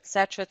chapter,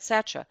 etc.,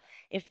 etc.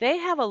 If they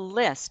have a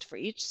list for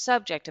each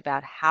subject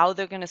about how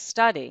they're going to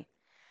study,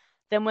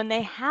 then when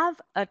they have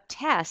a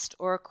test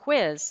or a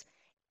quiz,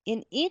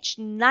 in each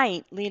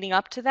night leading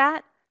up to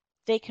that,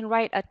 they can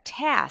write a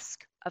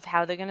task of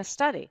how they're going to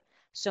study.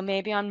 So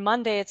maybe on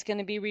Monday it's going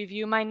to be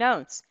review my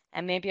notes,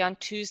 and maybe on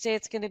Tuesday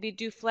it's going to be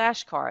do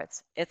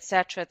flashcards,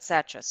 etc.,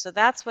 etc. So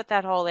that's what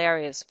that whole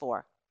area is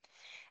for.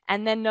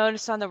 And then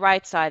notice on the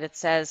right side it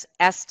says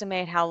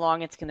estimate how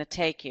long it's going to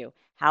take you.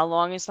 How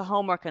long is the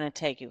homework going to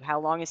take you? How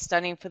long is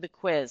studying for the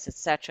quiz,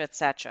 etc.,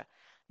 etc.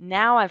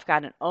 Now I've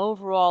got an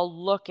overall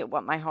look at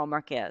what my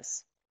homework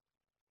is.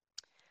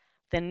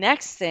 The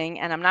next thing,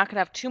 and I'm not going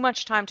to have too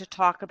much time to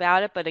talk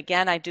about it, but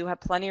again, I do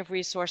have plenty of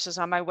resources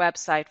on my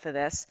website for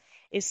this,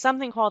 is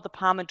something called the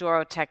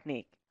Pomodoro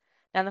technique.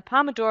 Now, the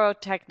Pomodoro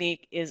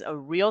technique is a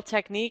real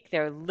technique.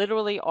 There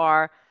literally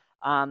are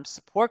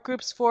support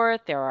groups for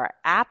it. There are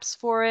apps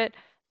for it.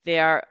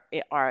 There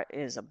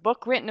is a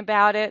book written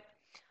about it.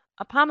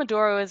 A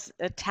Pomodoro is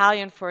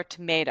Italian for a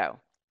tomato.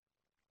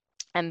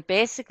 And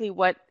basically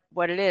what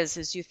it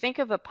is you think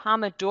of a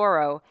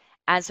Pomodoro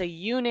as a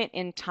unit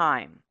in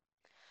time.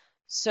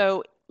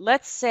 So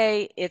let's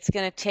say it's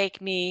going to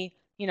take me,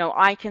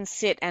 I can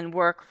sit and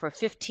work for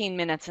 15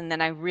 minutes and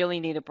then I really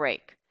need a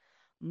break.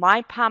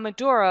 My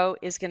Pomodoro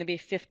is going to be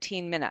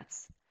 15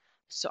 minutes.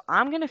 So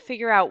I'm going to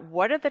figure out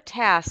what are the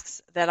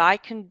tasks that I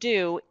can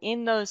do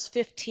in those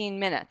 15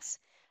 minutes.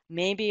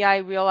 Maybe I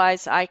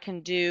realize I can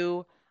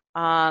do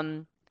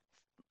 5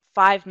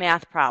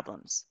 math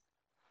problems.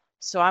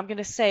 So I'm going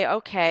to say,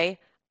 okay,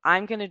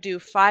 I'm going to do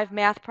 5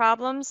 math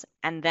problems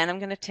and then I'm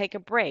going to take a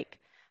break.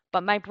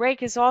 But my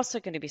break is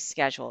also going to be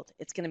scheduled.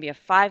 It's going to be a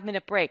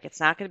 5-minute break. It's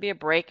not going to be a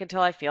break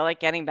until I feel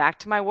like getting back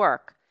to my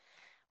work.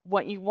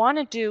 What you want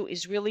to do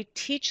is really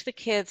teach the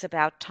kids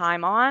about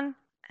time on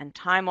and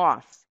time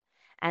off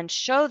and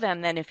show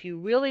them that if you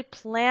really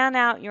plan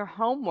out your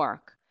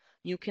homework,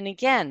 you can,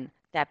 again,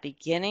 that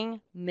beginning,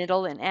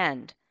 middle, and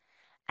end.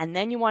 And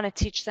then you want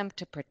to teach them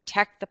to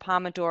protect the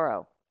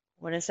Pomodoro.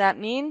 What does that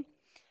mean?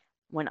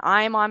 When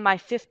I'm on my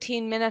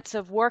 15 minutes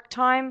of work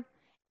time,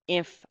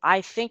 if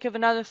I think of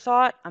another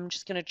thought, I'm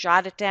just going to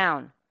jot it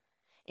down.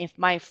 If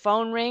my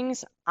phone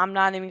rings, I'm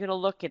not even going to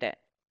look at it.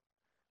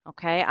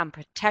 Okay, I'm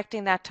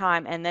protecting that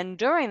time. And then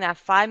during that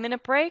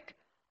 5-minute break,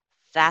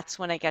 that's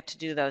when I get to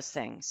do those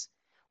things.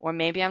 Or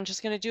maybe I'm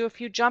just going to do a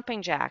few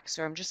jumping jacks,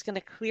 or I'm just going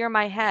to clear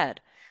my head.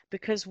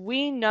 Because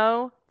we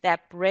know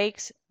that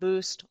breaks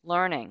boost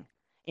learning.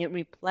 It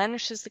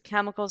replenishes the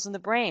chemicals in the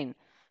brain.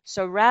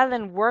 So rather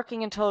than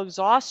working until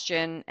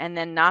exhaustion and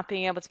then not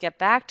being able to get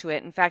back to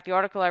it, in fact, the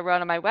article I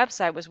wrote on my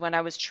website was when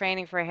I was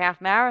training for a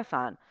half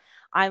marathon.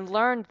 I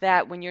learned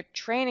that when you're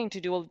training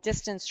to do a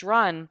distance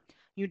run,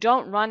 you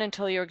don't run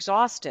until you're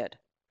exhausted.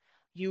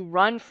 You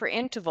run for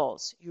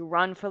intervals. You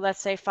run for,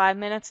 let's say, 5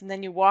 minutes, and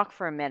then you walk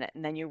for a minute,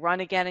 and then you run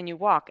again and you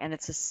walk. And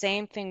it's the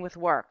same thing with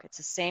work. It's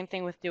the same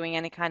thing with doing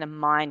any kind of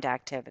mind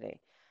activity.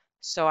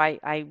 So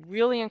I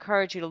really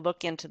encourage you to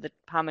look into the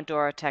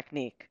Pomodoro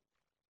technique.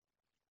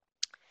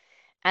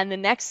 And the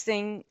next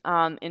thing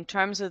in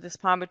terms of this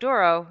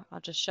Pomodoro, I'll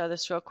just show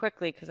this real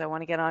quickly because I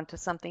want to get on to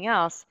something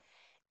else,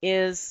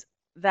 is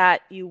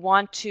that you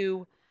want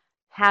to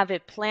have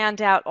it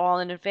planned out all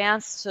in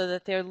advance so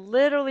that they're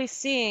literally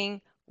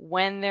seeing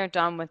when they're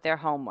done with their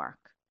homework.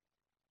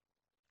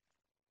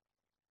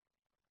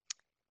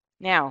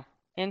 Now,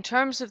 in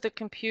terms of the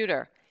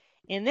computer,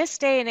 in this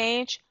day and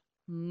age,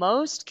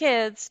 most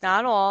kids,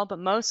 not all, but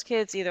most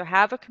kids either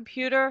have a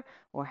computer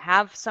or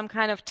have some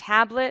kind of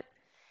tablet.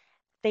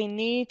 They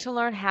need to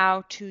learn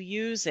how to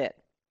use it.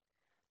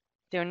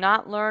 They're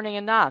not learning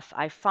enough.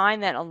 I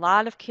find that a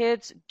lot of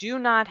kids do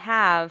not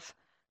have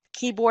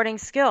keyboarding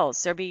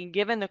skills. They're being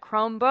given the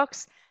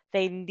Chromebooks.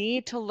 They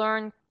need to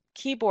learn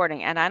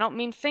keyboarding. And I don't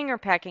mean finger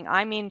pecking.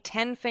 I mean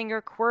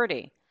 10-finger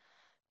QWERTY.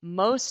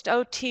 Most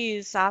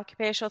OTs,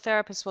 occupational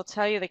therapists, will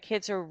tell you the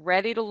kids are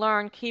ready to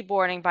learn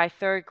keyboarding by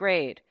 3rd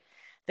grade.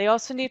 They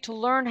also need to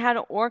learn how to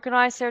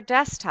organize their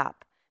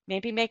desktop.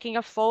 Maybe making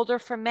a folder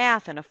for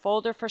math and a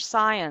folder for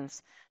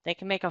science. They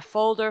can make a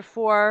folder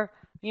for,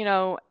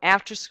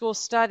 after school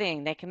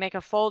studying. They can make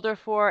a folder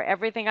for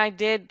everything I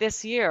did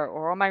this year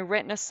or all my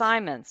written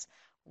assignments,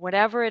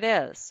 whatever it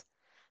is.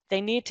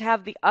 They need to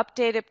have the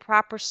updated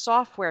proper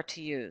software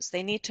to use.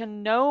 They need to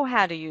know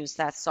how to use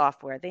that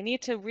software. They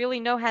need to really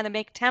know how to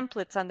make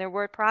templates on their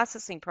word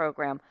processing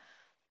program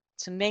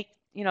to make,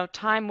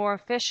 time more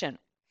efficient.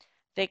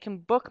 They can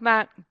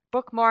bookmark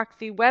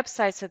the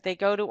websites that they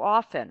go to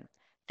often.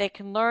 They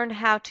can learn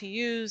how to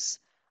use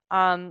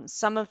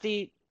some of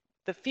the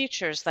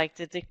features like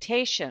the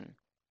dictation.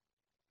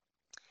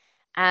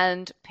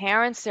 And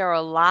parents, there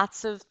are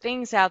lots of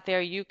things out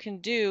there you can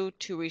do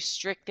to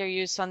restrict their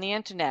use on the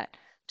internet,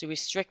 to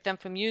restrict them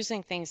from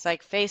using things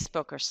like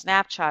Facebook or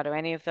Snapchat or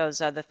any of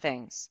those other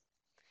things.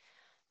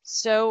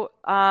 So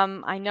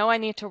I know I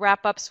need to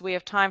wrap up so we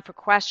have time for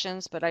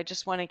questions, but I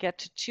just want to get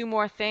to two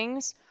more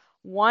things.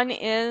 One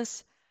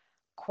is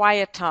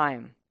quiet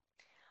time.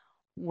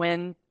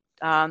 When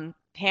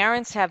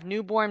parents have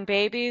newborn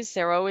babies,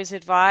 they're always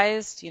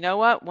advised, you know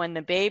what, when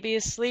the baby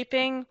is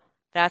sleeping,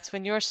 that's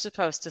when you're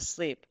supposed to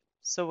sleep.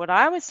 So what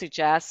I would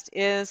suggest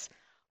is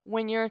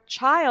when your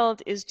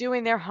child is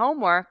doing their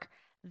homework,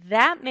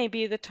 that may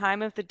be the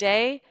time of the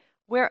day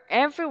where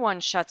everyone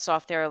shuts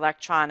off their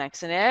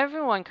electronics and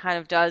everyone kind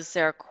of does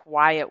their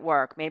quiet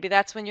work. Maybe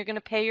that's when you're going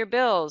to pay your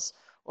bills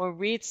or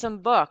read some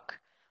book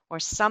or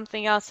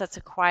something else that's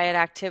a quiet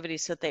activity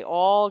so that they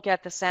all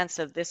get the sense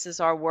of this is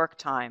our work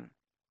time.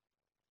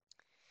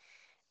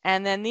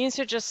 And then these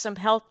are just some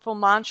helpful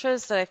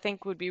mantras that I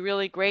think would be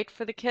really great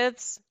for the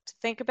kids to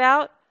think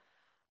about.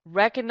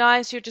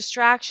 Recognize your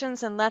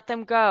distractions and let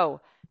them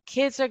go.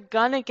 Kids are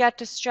going to get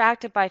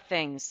distracted by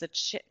things. The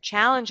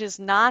challenge is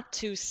not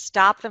to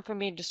stop them from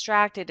being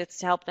distracted, it's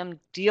to help them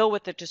deal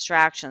with the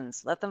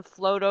distractions. Let them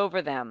float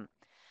over them.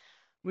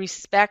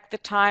 Respect the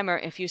timer.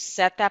 If you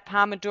set that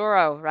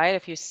Pomodoro, right?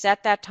 If you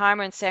set that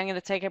timer and say, I'm going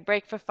to take a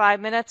break for 5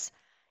 minutes,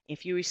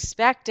 if you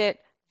respect it,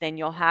 then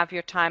you'll have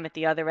your time at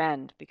the other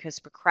end. Because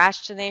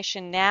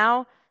procrastination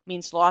now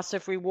means loss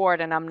of reward.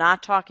 And I'm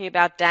not talking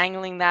about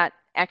dangling that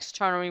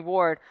external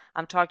reward.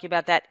 I'm talking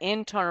about that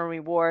internal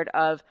reward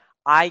of,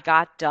 I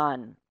got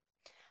done.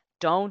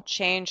 Don't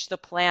change the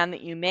plan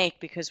that you make,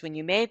 because when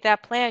you made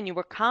that plan, you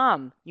were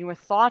calm, you were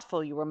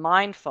thoughtful, you were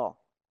mindful.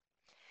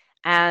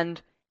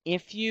 And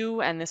if you,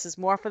 and this is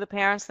more for the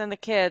parents than the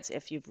kids,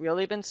 if you've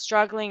really been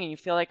struggling and you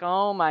feel like,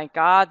 oh my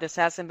God, this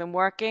hasn't been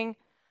working,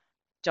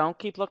 don't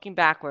keep looking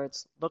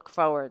backwards. Look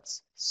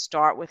forwards.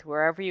 Start with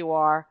wherever you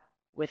are,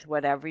 with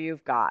whatever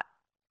you've got.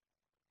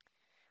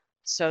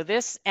 So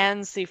this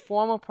ends the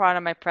formal part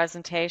of my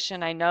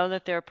presentation. I know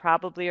that there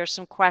probably are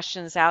some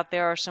questions out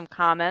there or some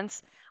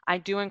comments. I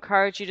do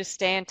encourage you to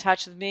stay in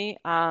touch with me.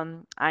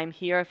 I'm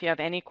here if you have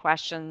any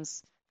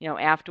questions,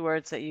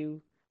 afterwards that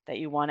you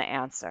want to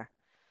answer.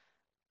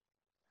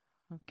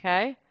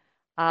 Okay.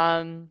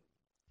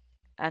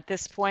 At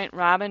this point,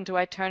 Robin, do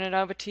I turn it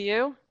over to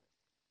you?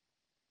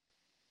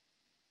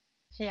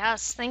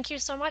 Yes, thank you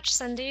so much,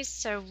 Cindy.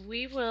 So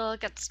we will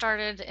get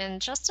started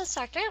in just a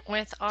second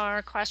with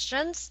our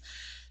questions.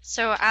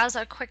 So as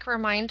a quick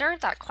reminder,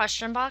 that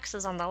question box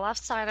is on the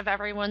left side of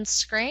everyone's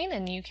screen,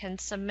 and you can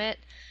submit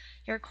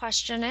your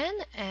question in,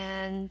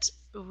 and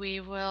we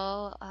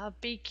will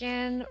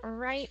begin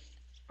right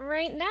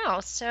now.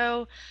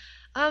 So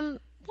one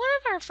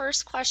of our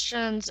first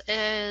questions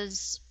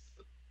is,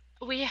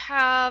 we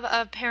have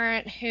a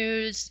parent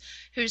whose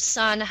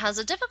son has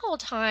a difficult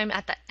time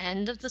at the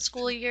end of the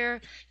school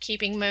year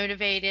keeping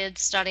motivated,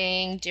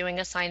 studying, doing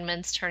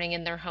assignments, turning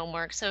in their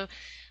homework. So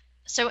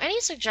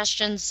any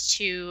suggestions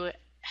to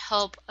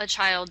help a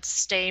child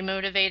stay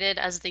motivated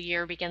as the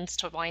year begins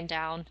to wind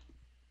down?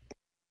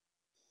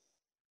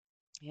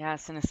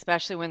 Yes, and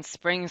especially when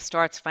spring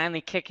starts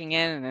finally kicking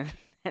in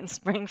and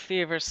spring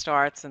fever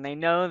starts and they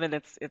know that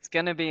it's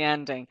going to be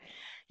ending.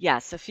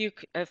 Yes, a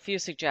few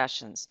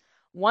suggestions.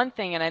 One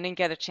thing, and I didn't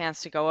get a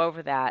chance to go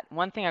over that,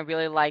 one thing I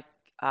really like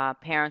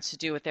parents to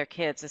do with their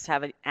kids is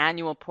have an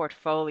annual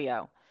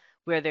portfolio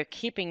where they're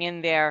keeping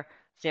in their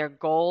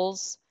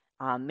goals,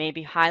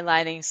 maybe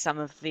highlighting some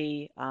of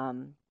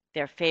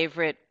their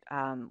favorite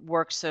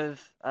works of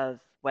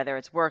whether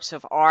it's works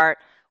of art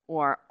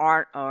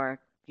or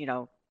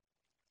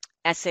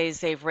essays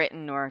they've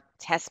written or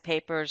test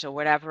papers or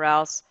whatever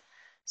else.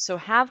 So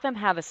have them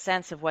have a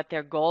sense of what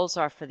their goals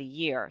are for the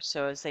year.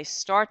 So as they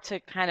start to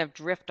kind of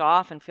drift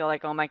off and feel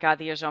like, oh my God,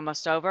 the year's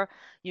almost over,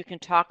 you can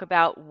talk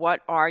about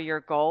what are your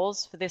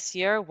goals for this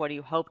year? What do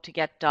you hope to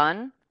get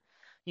done?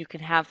 You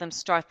can have them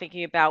start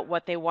thinking about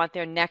what they want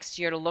their next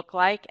year to look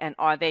like, and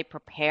are they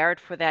prepared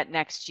for that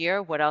next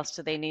year? What else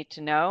do they need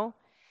to know?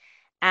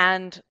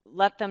 And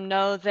let them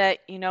know that,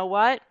 you know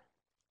what,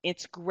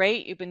 it's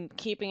great, you've been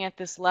keeping at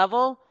this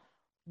level.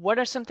 What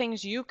are some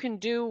things you can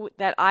do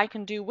that I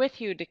can do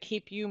with you to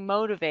keep you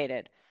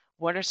motivated?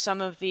 What are some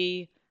of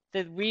the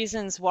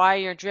reasons why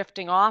you're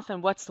drifting off,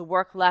 and what's the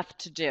work left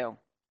to do?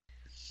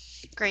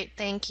 Great,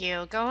 thank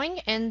you. Going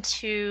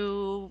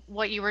into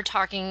what you were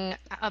talking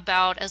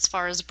about as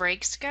far as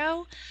breaks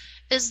go,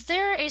 is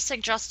there a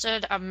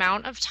suggested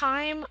amount of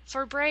time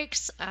for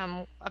breaks?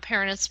 A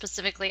parent is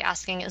specifically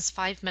asking, is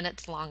 5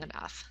 minutes long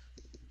enough?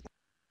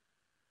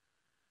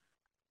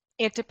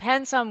 It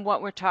depends on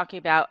what we're talking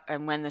about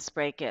and when this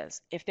break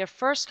is. If they're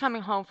first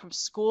coming home from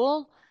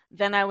school,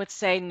 then I would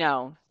say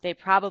no, they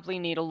probably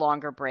need a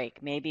longer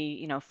break,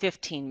 maybe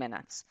 15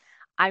 minutes.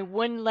 I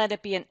wouldn't let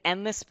it be an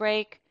endless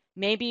break.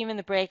 Maybe even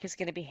the break is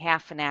going to be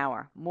half an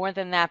hour. More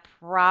than that,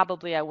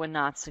 probably I would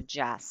not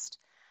suggest.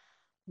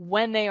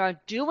 When they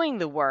are doing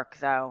the work,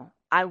 though,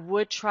 I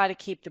would try to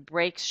keep the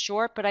breaks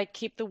short, but I'd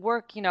keep the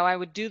work, I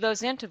would do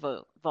those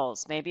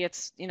intervals. Maybe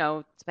it's,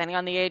 depending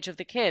on the age of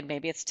the kid,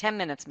 maybe it's 10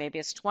 minutes, maybe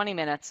it's 20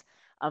 minutes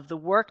of the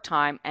work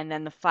time and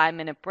then the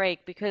 5-minute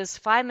break, because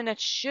 5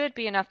 minutes should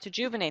be enough to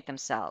rejuvenate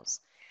themselves.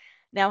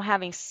 Now,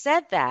 having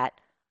said that,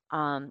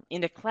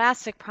 in a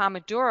classic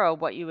Pomodoro,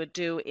 what you would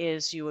do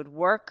is you would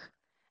work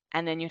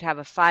and then you'd have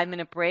a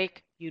 5-minute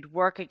break. You'd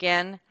work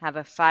again, have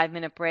a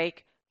 5-minute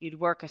break. You'd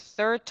work a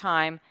third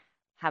time,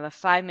 have a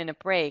 5-minute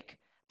break.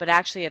 But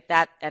actually,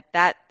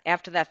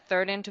 after that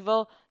third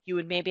interval, you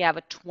would maybe have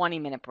a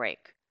 20-minute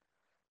break.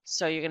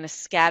 So you're going to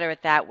scatter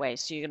it that way.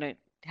 So you're going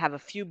to have a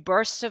few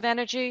bursts of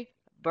energy,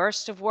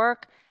 burst of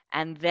work,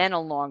 and then a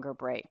longer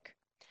break.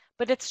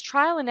 But it's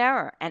trial and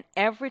error, and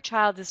every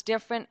child is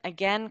different.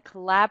 Again,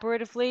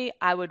 collaboratively,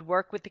 I would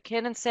work with the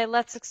kid and say,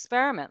 let's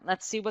experiment.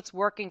 Let's see what's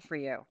working for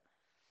you.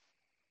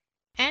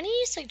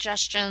 Any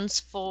suggestions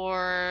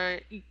for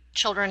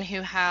children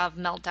who have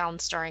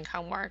meltdowns during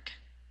homework?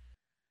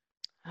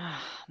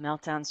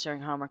 Meltdowns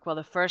during homework. Well,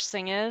 the first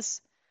thing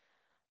is,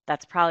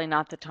 that's probably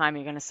not the time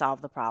you're going to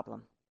solve the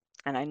problem.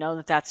 And I know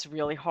that that's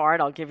really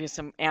hard. I'll give you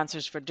some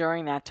answers for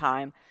during that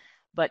time.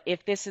 But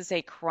if this is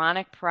a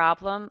chronic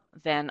problem,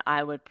 then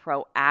I would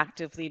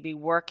proactively be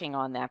working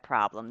on that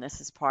problem.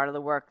 This is part of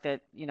the work that,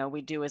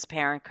 we do as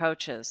parent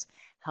coaches,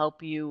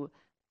 help you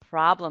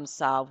problem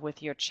solve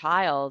with your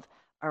child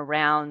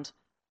around,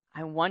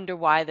 I wonder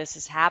why this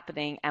is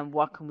happening and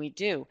what can we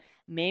do?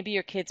 Maybe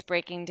your kid's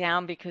breaking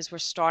down because we're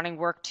starting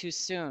work too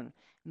soon.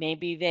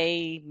 Maybe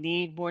they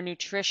need more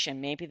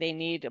nutrition. Maybe they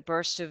need a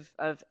burst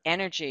of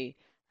energy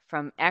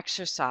from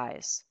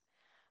exercise.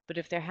 But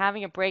if they're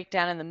having a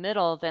breakdown in the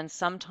middle, then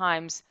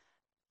sometimes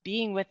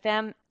being with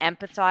them,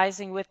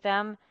 empathizing with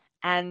them,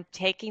 and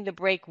taking the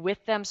break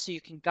with them so you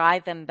can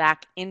guide them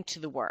back into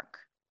the work,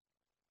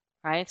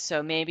 right?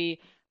 So maybe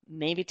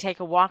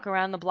take a walk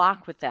around the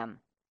block with them.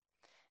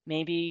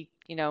 Maybe,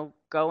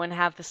 go and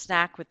have the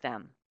snack with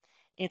them.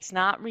 It's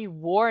not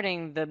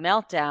rewarding the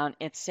meltdown.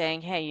 It's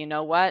saying, hey, you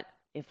know what?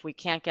 If we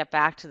can't get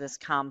back to this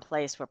calm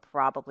place, we're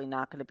probably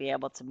not going to be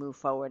able to move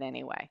forward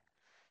anyway.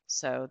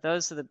 So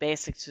those are the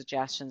basic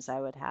suggestions I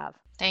would have.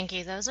 Thank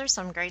you. Those are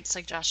some great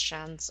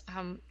suggestions.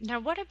 Now,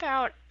 what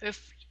about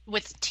if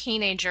with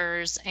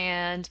teenagers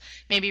and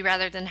maybe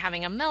rather than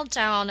having a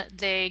meltdown,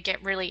 they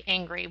get really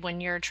angry when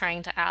you're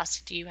trying to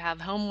ask, do you have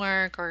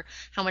homework or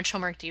how much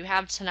homework do you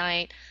have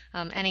tonight?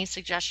 Any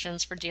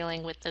suggestions for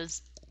dealing with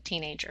those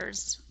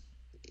teenagers?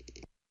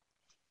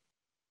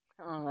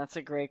 Oh, that's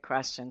a great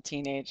question.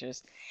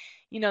 Teenagers.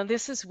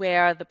 This is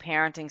where the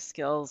parenting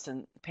skills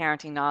and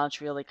parenting knowledge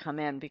really come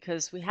in,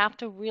 because we have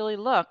to really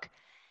look,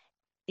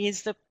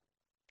 is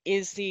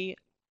the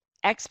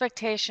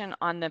expectation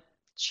on the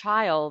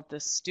child, the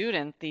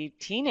student, the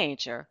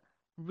teenager,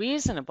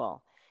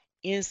 reasonable?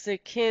 Is the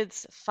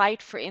kid's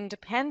fight for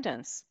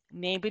independence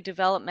maybe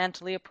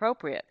developmentally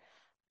appropriate?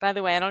 By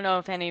the way, I don't know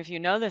if any of you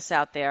know this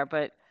out there,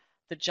 but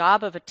the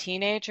job of a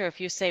teenager, if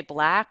you say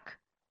black,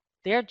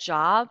 their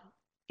job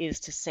is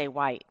to say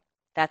white.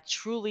 That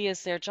truly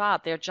is their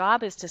job. Their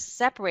job is to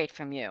separate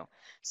from you.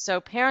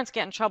 So parents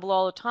get in trouble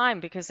all the time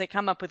because they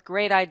come up with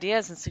great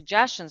ideas and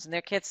suggestions and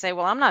their kids say,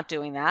 well, I'm not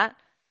doing that.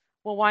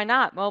 Well, why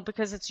not? Well,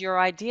 because it's your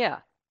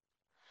idea.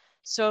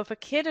 So if a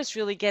kid is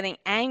really getting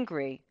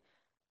angry,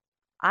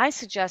 I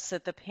suggest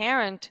that the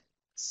parent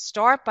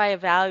start by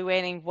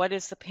evaluating what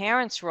is the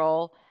parent's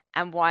role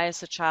and why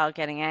is the child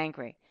getting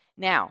angry.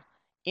 Now,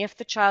 if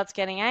the child's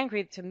getting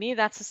angry, to me,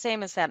 that's the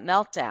same as that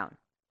meltdown.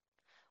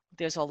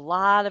 There's a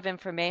lot of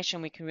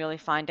information we can really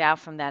find out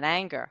from that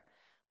anger.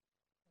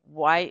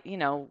 Why,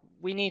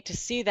 we need to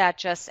see that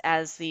just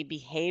as the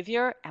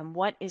behavior and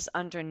what is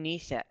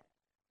underneath it.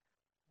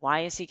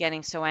 Why is he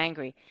getting so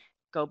angry?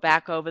 Go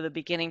back over the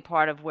beginning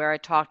part of where I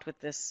talked with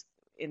this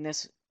in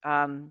this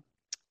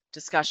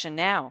discussion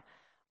now.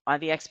 Are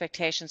the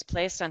expectations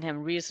placed on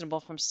him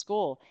reasonable from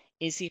school?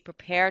 Is he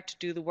prepared to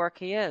do the work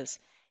he is?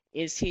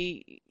 Is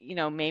he,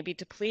 maybe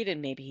depleted?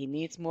 Maybe he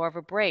needs more of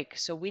a break.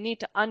 So we need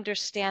to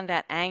understand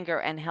that anger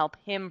and help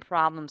him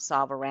problem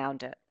solve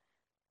around it.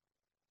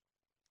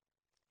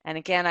 And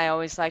again, I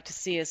always like to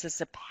see, is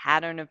this a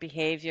pattern of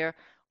behavior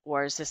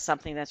or is this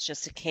something that's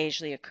just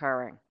occasionally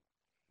occurring?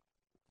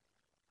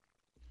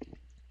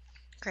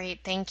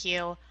 Great, thank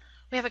you.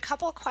 We have a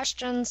couple of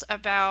questions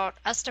about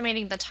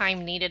estimating the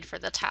time needed for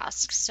the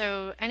task.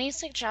 So any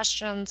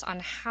suggestions on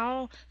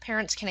how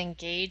parents can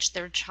engage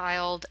their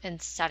child in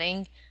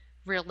setting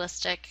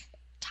realistic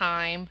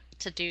time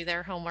to do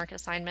their homework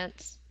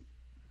assignments?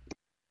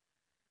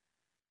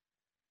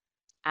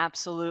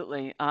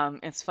 Absolutely.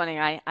 It's funny,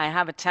 I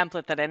have a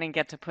template that I didn't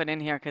get to put in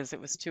here because it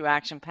was too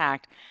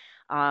action-packed,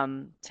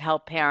 to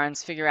help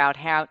parents figure out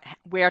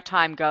where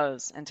time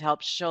goes and to help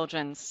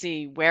children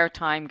see where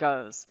time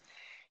goes.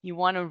 You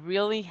want to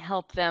really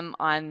help them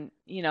on,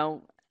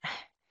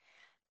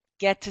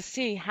 get to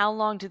see how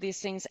long do these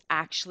things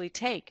actually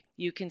take.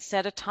 You can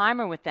set a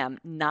timer with them,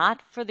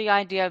 not for the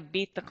idea of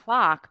beat the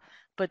clock,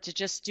 but to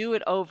just do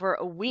it over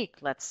a week,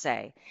 let's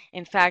say.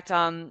 In fact,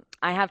 I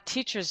have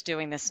teachers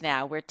doing this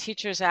now, where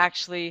teachers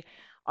actually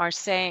are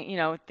saying,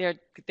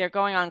 they're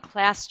going on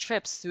class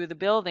trips through the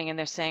building and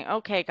they're saying,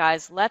 okay,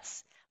 guys,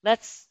 let's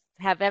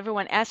have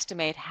everyone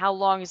estimate how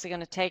long is it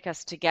going to take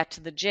us to get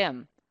to the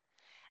gym.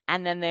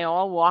 And then they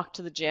all walk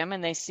to the gym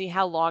and they see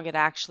how long it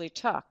actually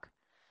took.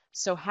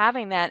 So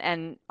having that,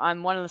 and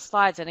on one of the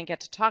slides, I didn't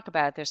get to talk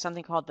about it, there's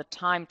something called the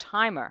time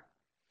timer.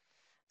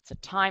 It's a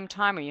time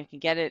timer. You can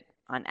get it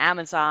on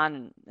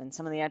Amazon and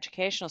some of the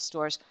educational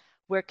stores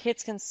where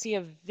kids can see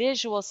a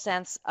visual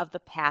sense of the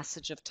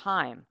passage of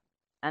time.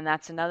 And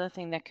that's another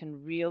thing that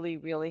can really,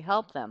 really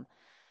help them.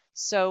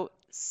 So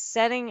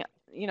setting,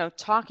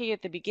 talking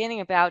at the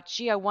beginning about,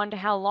 gee, I wonder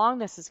how long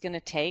this is going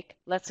to take.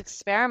 Let's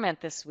experiment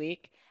this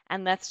week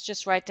and let's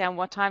just write down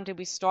what time did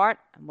we start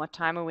and what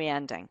time are we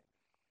ending.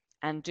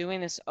 And doing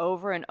this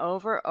over and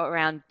over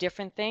around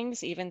different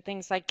things, even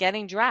things like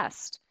getting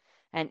dressed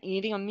and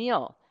eating a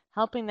meal,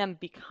 helping them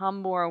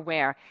become more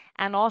aware,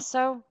 and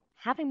also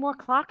having more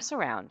clocks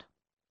around.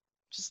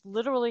 Just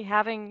literally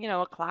having,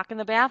 a clock in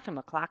the bathroom,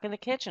 a clock in the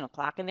kitchen, a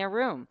clock in their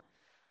room,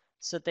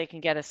 so they can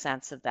get a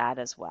sense of that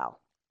as well.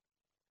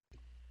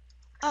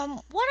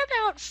 What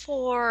about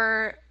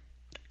for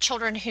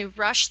children who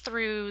rush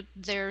through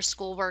their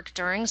schoolwork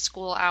during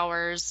school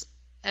hours,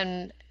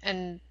 and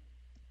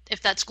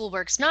if that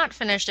schoolwork's not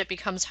finished, it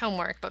becomes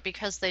homework, but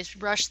because they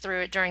rush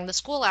through it during the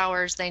school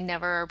hours, they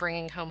never are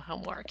bringing home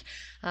homework?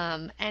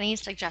 Any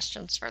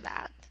suggestions for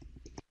that?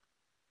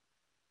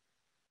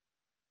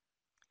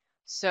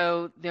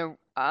 So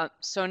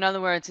in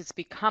other words, it's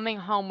becoming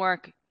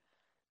homework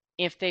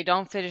if they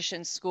don't finish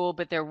in school,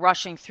 but they're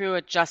rushing through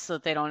it just so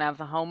that they don't have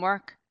the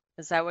homework.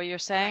 Is that what you're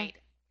saying? Right.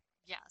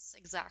 Yes,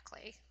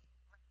 exactly.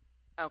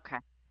 Okay.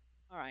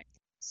 All right.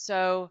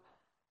 So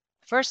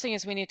first thing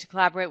is we need to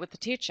collaborate with the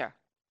teacher.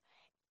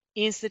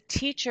 Is the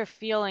teacher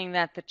feeling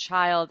that the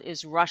child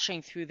is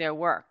rushing through their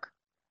work?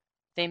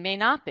 They may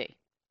not be.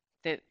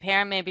 The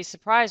parent may be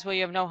surprised, well,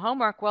 you have no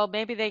homework. Well,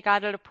 maybe they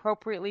got it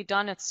appropriately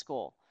done at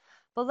school.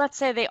 But let's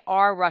say they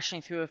are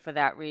rushing through it for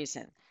that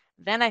reason.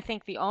 Then I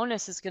think the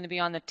onus is going to be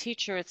on the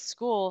teacher at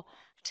school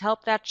to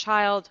help that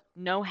child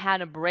know how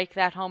to break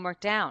that homework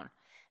down.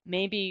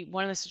 Maybe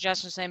one of the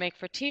suggestions I make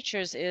for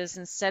teachers is,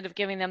 instead of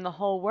giving them the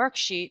whole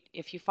worksheet,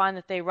 if you find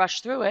that they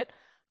rush through it,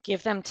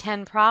 give them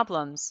 10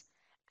 problems.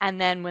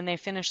 And then when they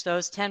finish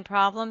those 10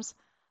 problems,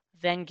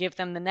 then give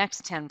them the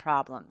next 10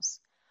 problems.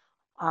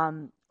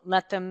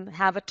 Let them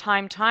have a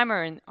time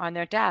timer on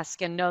their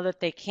desk and know that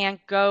they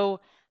can't go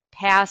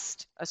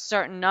past a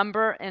certain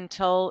number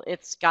until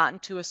it's gotten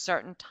to a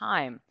certain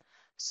time,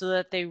 so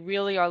that they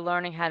really are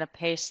learning how to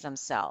pace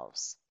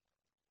themselves.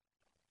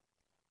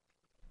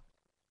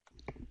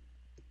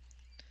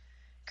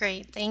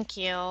 Great, thank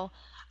you.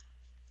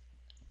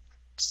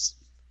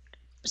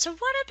 So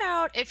what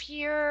about if we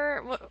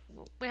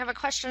have a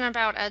question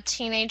about a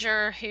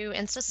teenager who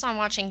insists on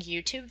watching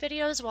YouTube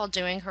videos while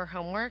doing her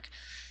homework.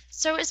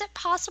 So is it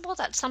possible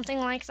that something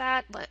like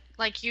that,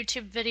 like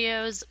YouTube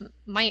videos,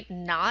 might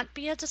not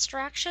be a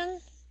distraction?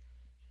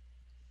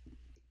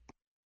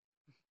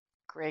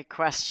 Great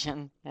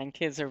question, and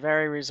kids are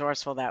very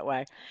resourceful that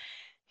way.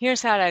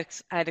 Here's how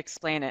I'd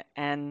explain it,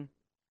 and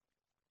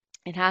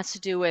it has to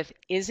do with,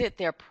 is it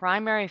their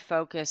primary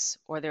focus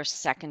or their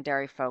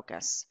secondary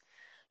focus?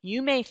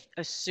 You may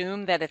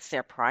assume that it's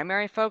their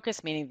primary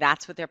focus, meaning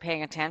that's what they're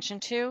paying attention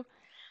to,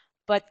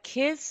 but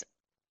kids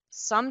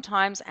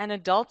sometimes, and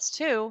adults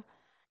too,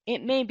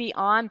 it may be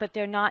on, but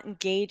they're not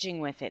engaging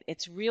with it.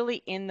 It's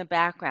really in the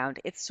background.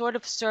 It's sort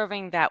of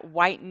serving that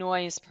white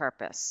noise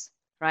purpose,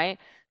 right?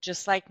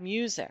 Just like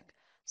music.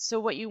 So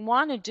what you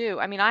want to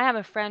do, I mean, I have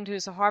a friend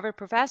who's a Harvard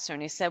professor,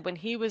 and he said when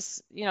he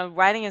was,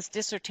 writing his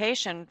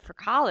dissertation for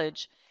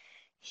college,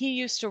 he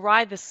used to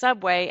ride the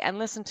subway and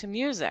listen to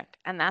music,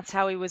 and that's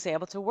how he was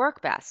able to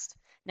work best.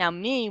 Now,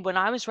 me, when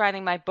I was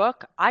writing my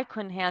book, I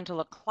couldn't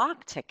handle a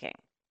clock ticking.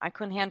 I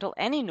couldn't handle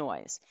any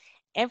noise.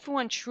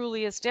 Everyone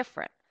truly is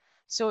different.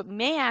 So it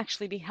may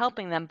actually be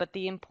helping them, but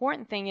the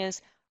important thing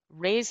is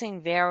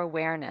raising their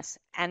awareness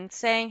and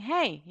saying,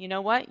 hey, you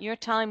know what? You're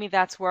telling me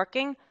that's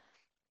working.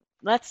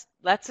 Let's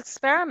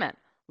experiment.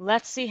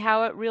 Let's see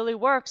how it really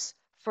works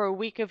for a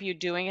week of you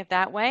doing it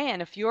that way.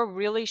 And if you're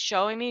really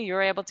showing me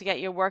you're able to get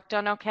your work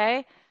done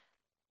okay,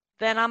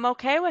 then I'm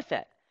okay with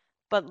it.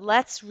 But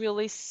let's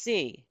really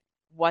see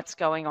what's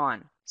going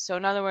on. So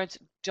in other words,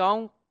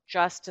 don't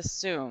just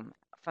assume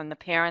from the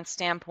parent's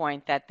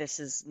standpoint that this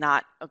is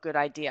not a good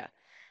idea.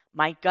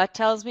 My gut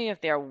tells me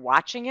if they're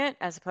watching it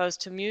as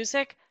opposed to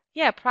music,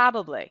 yeah,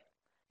 probably.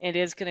 It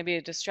is going to be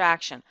a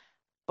distraction.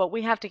 But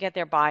we have to get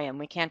their buy-in.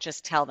 We can't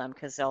just tell them,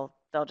 because they'll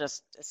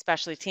just,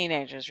 especially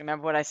teenagers,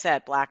 remember what I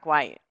said, black,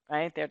 white,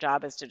 right? Their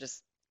job is to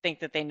just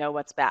think that they know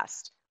what's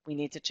best. We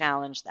need to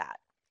challenge that.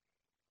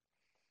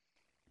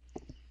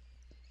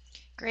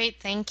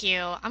 Great, thank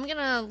you. I'm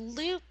gonna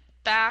loop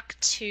back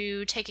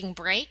to taking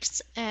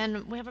breaks,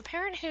 and we have a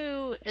parent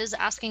who is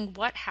asking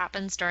what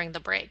happens during the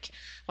break.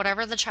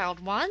 Whatever the child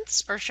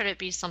wants, or should it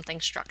be something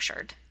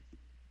structured?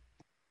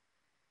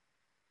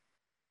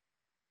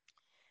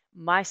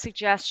 My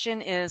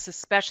suggestion is,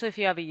 especially if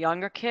you have a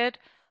younger kid,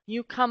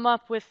 you come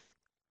up with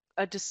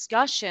a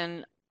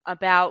discussion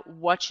about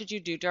what should you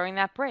do during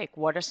that break.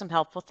 What are some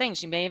helpful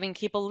things? You may even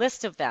keep a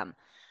list of them.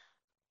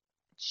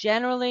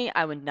 Generally,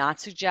 I would not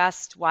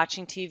suggest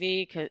watching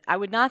TV, because I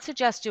would not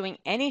suggest doing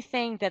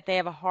anything that they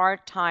have a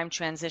hard time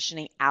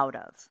transitioning out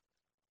of,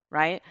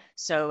 right?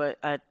 So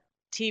a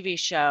TV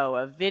show,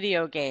 a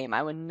video game,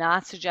 I would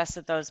not suggest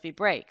that those be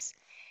breaks.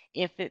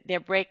 If their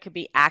break could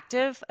be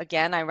active,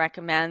 again, I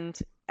recommend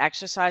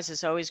exercise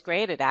is always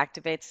great. It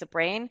activates the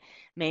brain.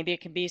 Maybe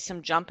it could be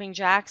some jumping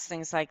jacks,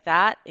 things like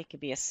that. It could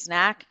be a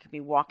snack. It could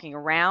be walking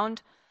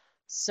around.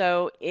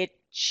 So it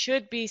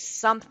should be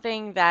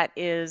something that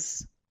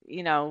is,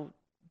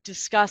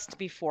 discussed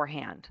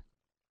beforehand.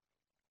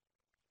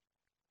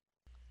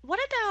 What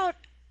about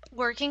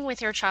working with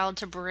your child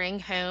to bring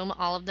home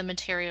all of the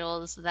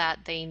materials that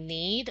they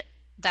need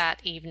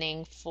that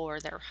evening for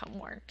their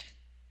homework?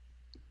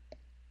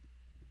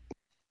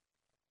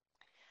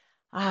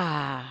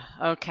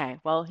 Okay.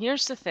 Well,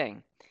 here's the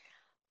thing.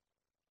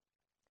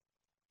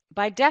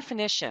 By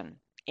definition,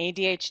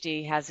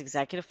 ADHD has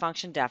executive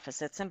function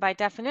deficits, and by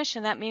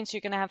definition, that means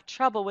you're going to have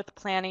trouble with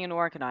planning and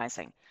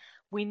organizing.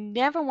 We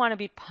never want to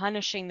be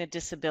punishing the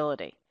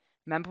disability.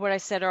 Remember what I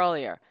said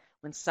earlier.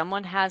 When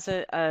someone has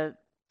a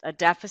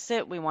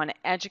deficit, we want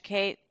to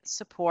educate,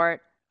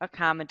 support,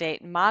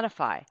 accommodate, and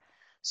modify.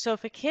 So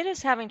if a kid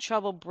is having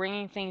trouble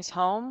bringing things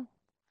home,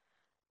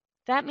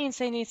 that means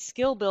they need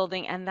skill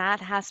building, and that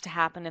has to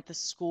happen at the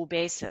school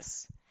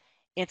basis.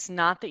 It's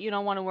not that you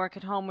don't want to work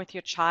at home with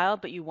your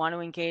child, but you want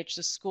to engage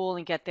the school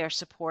and get their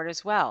support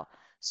as well.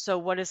 So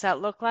what does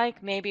that look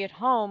like? Maybe at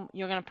home,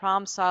 you're going to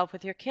problem solve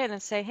with your kid and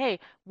say,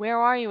 hey, where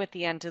are you at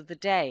the end of the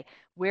day?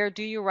 Where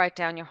do you write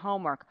down your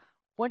homework?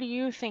 What do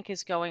you think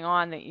is going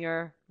on that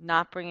you're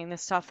not bringing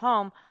this stuff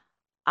home?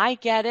 I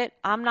get it.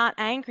 I'm not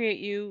angry at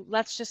you.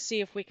 Let's just see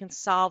if we can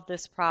solve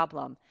this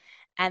problem.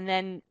 And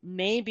then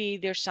maybe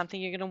there's something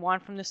you're going to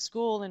want from the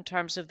school in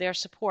terms of their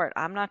support.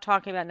 I'm not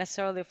talking about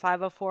necessarily a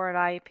 504 and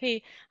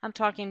IEP. I'm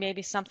talking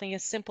maybe something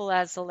as simple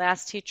as the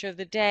last teacher of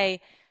the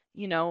day,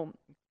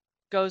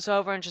 goes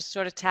over and just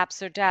sort of taps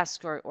their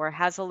desk, or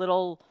has a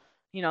little,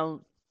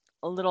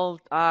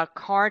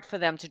 card for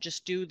them to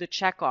just do the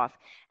check off.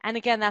 And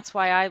again, that's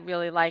why I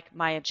really like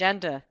my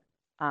agenda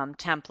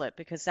template,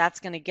 because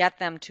that's going to get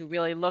them to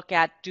really look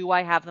at, do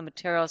I have the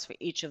materials for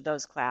each of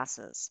those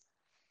classes?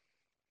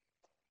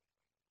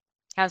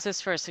 How's this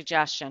for a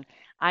suggestion?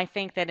 I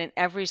think that in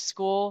every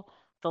school,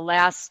 the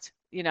last,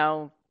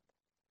 10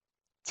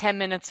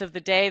 minutes of the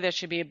day, there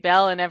should be a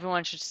bell and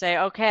everyone should say,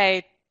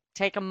 okay,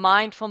 take a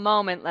mindful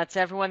moment. Let's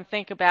everyone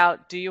think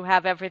about, do you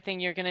have everything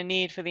you're going to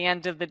need for the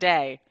end of the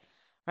day,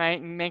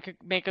 right? And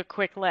make a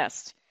quick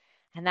list.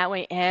 And that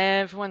way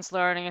everyone's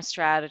learning a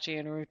strategy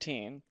and a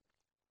routine.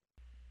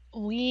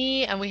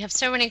 We have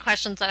so many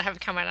questions that have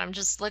come in. I'm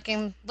just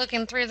looking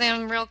through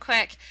them real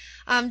quick.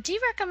 Do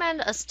you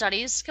recommend a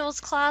study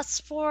skills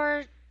class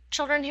for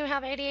children who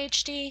have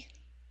ADHD?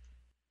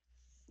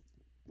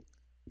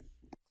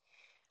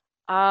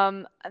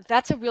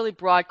 That's a really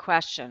broad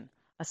question.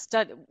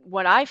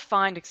 What I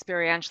find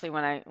experientially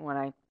when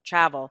I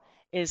travel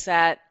is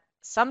that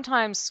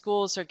sometimes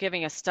schools are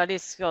giving a study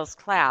skills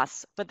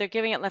class, but they're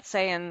giving it, let's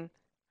say, in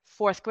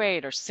 4th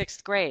grade or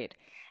 6th grade.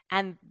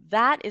 And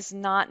that is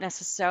not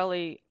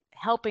necessarily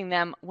helping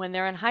them when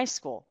they're in high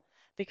school.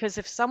 Because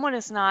if someone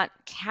is not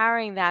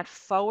carrying that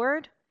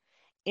forward,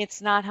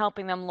 it's not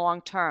helping them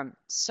long term.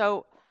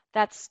 So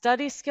that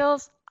study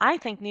skills, I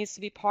think, needs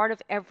to be part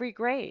of every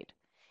grade.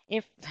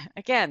 If,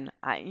 again,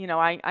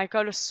 I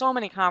go to so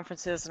many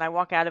conferences and I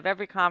walk out of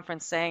every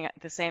conference saying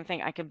the same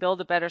thing, I can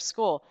build a better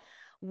school.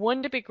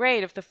 Wouldn't it be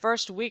great if the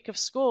first week of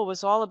school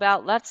was all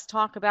about, let's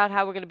talk about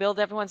how we're going to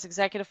build everyone's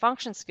executive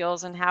function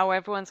skills and how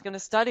everyone's going to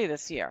study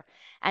this year?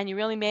 And you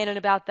really made it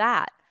about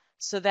that,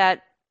 so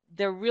that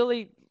they're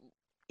really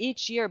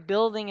each year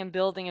building and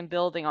building and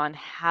building on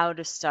how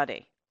to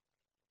study,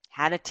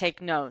 how to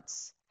take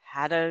notes,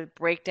 how to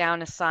break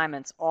down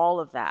assignments, all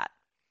of that.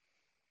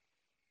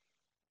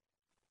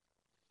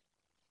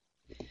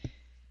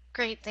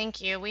 Great,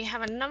 thank you. We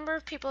have a number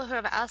of people who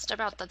have asked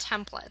about the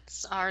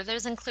templates. Are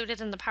those included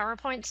in the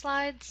PowerPoint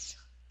slides?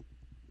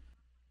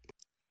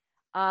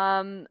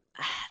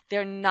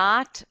 They're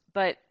not,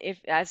 but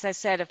as I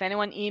said, if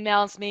anyone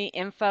emails me,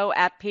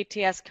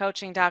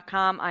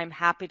 info@ptscoaching.com, I'm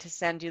happy to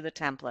send you the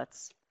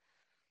templates.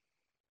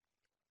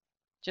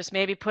 Just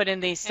maybe put in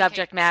the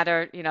subject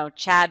matter,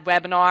 Chad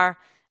webinar,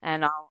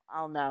 and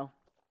I'll know.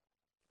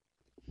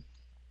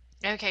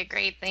 Okay,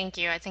 great. Thank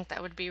you. I think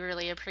that would be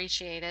really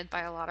appreciated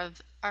by a lot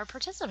of our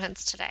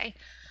participants today.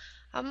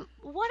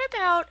 What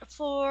about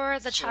for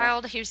the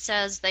child who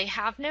says they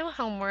have no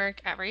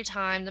homework every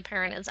time the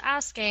parent is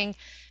asking,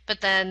 but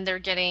then they're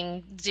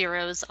getting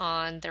zeros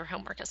on their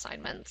homework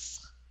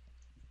assignments?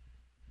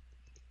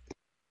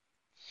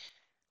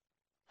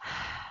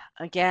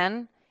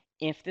 Again,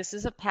 if this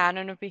is a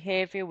pattern of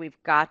behavior,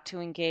 we've got to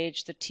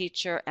engage the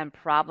teacher and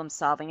problem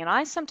solving. And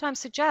I sometimes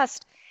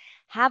suggest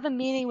have a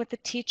meeting with the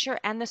teacher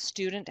and the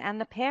student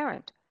and the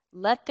parent.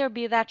 Let there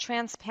be that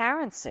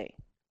transparency,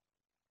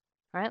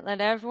 right? Let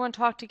everyone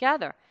talk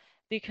together,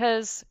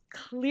 because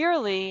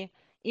clearly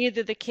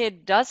Either the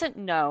kid doesn't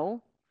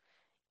know,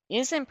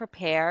 isn't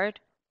prepared,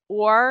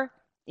 or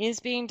is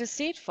being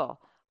deceitful.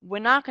 We're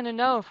not going to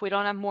know if we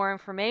don't have more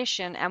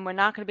information, and we're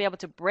not going to be able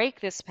to break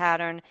this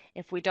pattern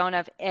if we don't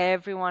have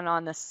everyone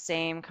on the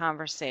same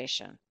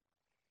conversation.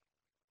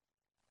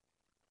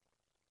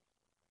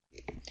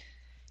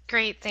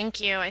 Great,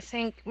 thank you. I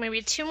think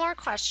maybe two more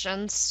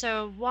questions.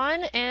 So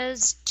one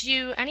is,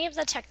 do any of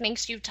the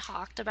techniques you've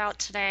talked about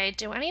today,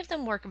 do any of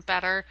them work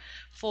better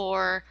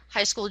for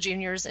high school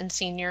juniors and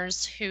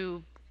seniors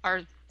who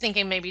are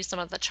thinking maybe some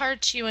of the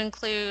charts you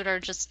include are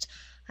just,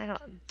 I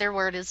don't, their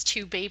word is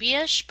too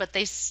babyish, but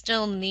they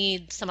still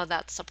need some of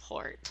that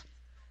support?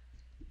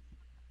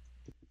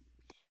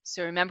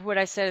 So remember what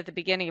I said at the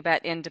beginning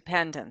about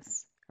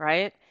independence,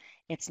 right?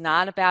 It's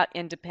not about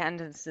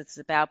independence, it's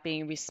about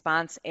being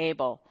response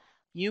able.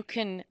 You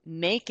can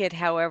make it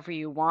however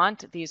you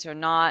want. These are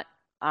not,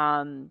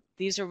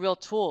 these are real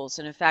tools.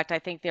 And in fact, I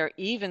think they're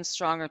even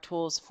stronger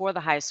tools for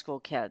the high school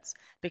kids,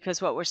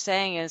 because what we're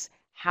saying is,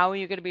 how are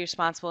you going to be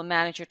responsible and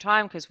manage your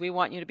time? Because we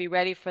want you to be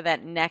ready for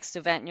that next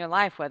event in your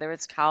life, whether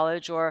it's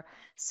college or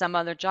some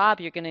other job.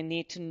 You're going to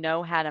need to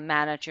know how to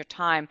manage your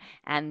time,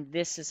 and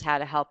this is how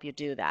to help you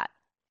do that.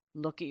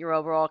 Look at your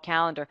overall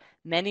calendar.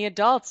 Many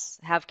adults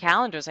have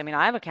calendars. I mean,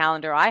 I have a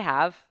calendar I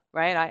have,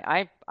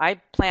 right? I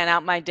plan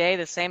out my day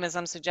the same as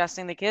I'm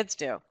suggesting the kids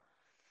do.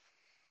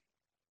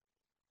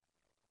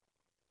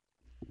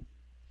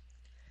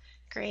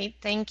 Great,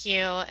 thank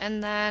you.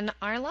 And then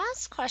our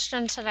last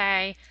question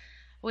today,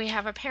 we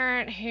have a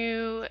parent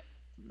who,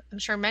 I'm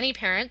sure many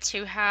parents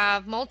who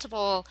have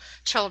multiple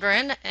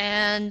children,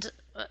 and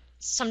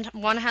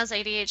one has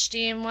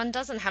ADHD and one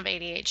doesn't have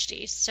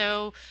ADHD.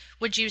 So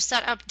would you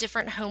set up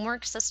different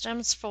homework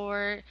systems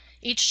for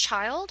each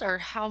child, or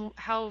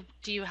how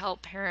do you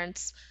help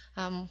parents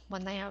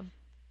when they have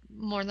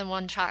more than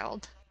one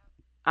child?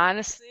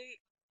 Honestly,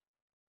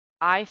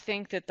 I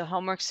think that the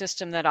homework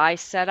system that I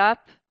set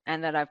up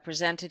and that I've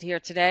presented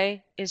here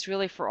today is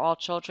really for all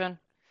children.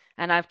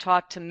 And I've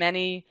talked to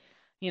many,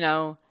 you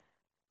know,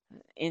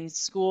 in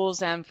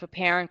schools and for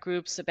parent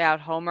groups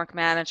about homework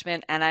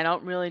management, and I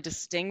don't really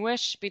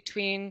distinguish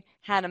between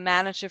how to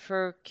manage it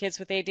for kids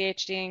with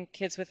ADHD and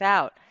kids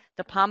without.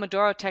 The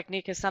Pomodoro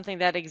technique is something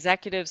that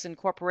executives and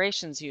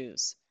corporations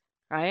use,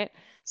 right?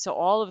 So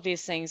all of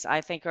these things I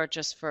think are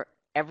just for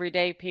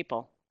everyday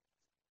people.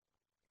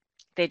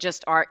 They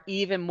just are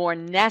even more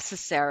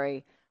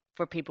necessary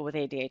for people with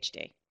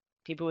ADHD.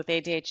 People with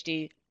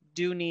ADHD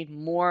do need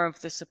more of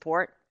the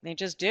support. They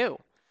just do.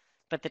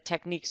 But the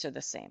techniques are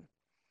the same.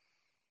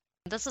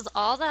 This is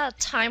all the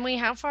time we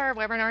have for our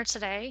webinar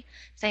today.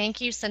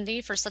 Thank you,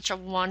 Cindy, for such a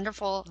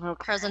wonderful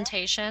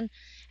presentation.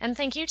 And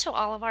thank you to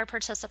all of our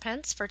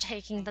participants for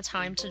taking the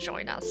time to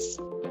join us.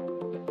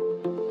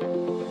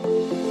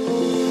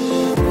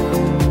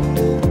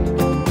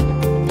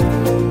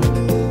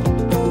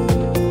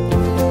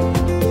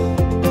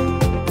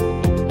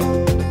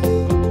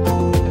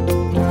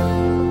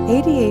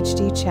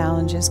 ADHD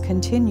challenges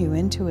continue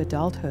into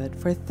adulthood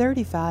for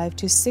 35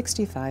 to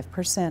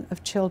 65%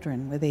 of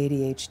children with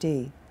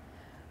ADHD.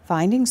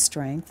 Finding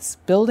strengths,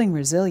 building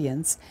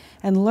resilience,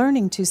 and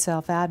learning to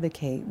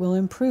self-advocate will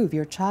improve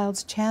your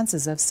child's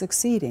chances of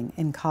succeeding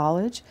in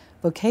college,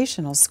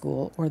 vocational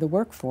school, or the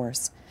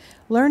workforce.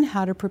 Learn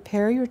how to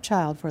prepare your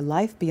child for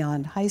life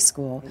beyond high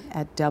school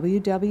at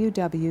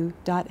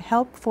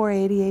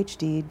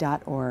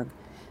www.help4adhd.org.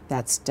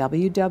 That's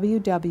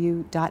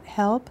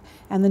www.help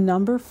and the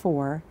number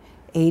 4adhd.org.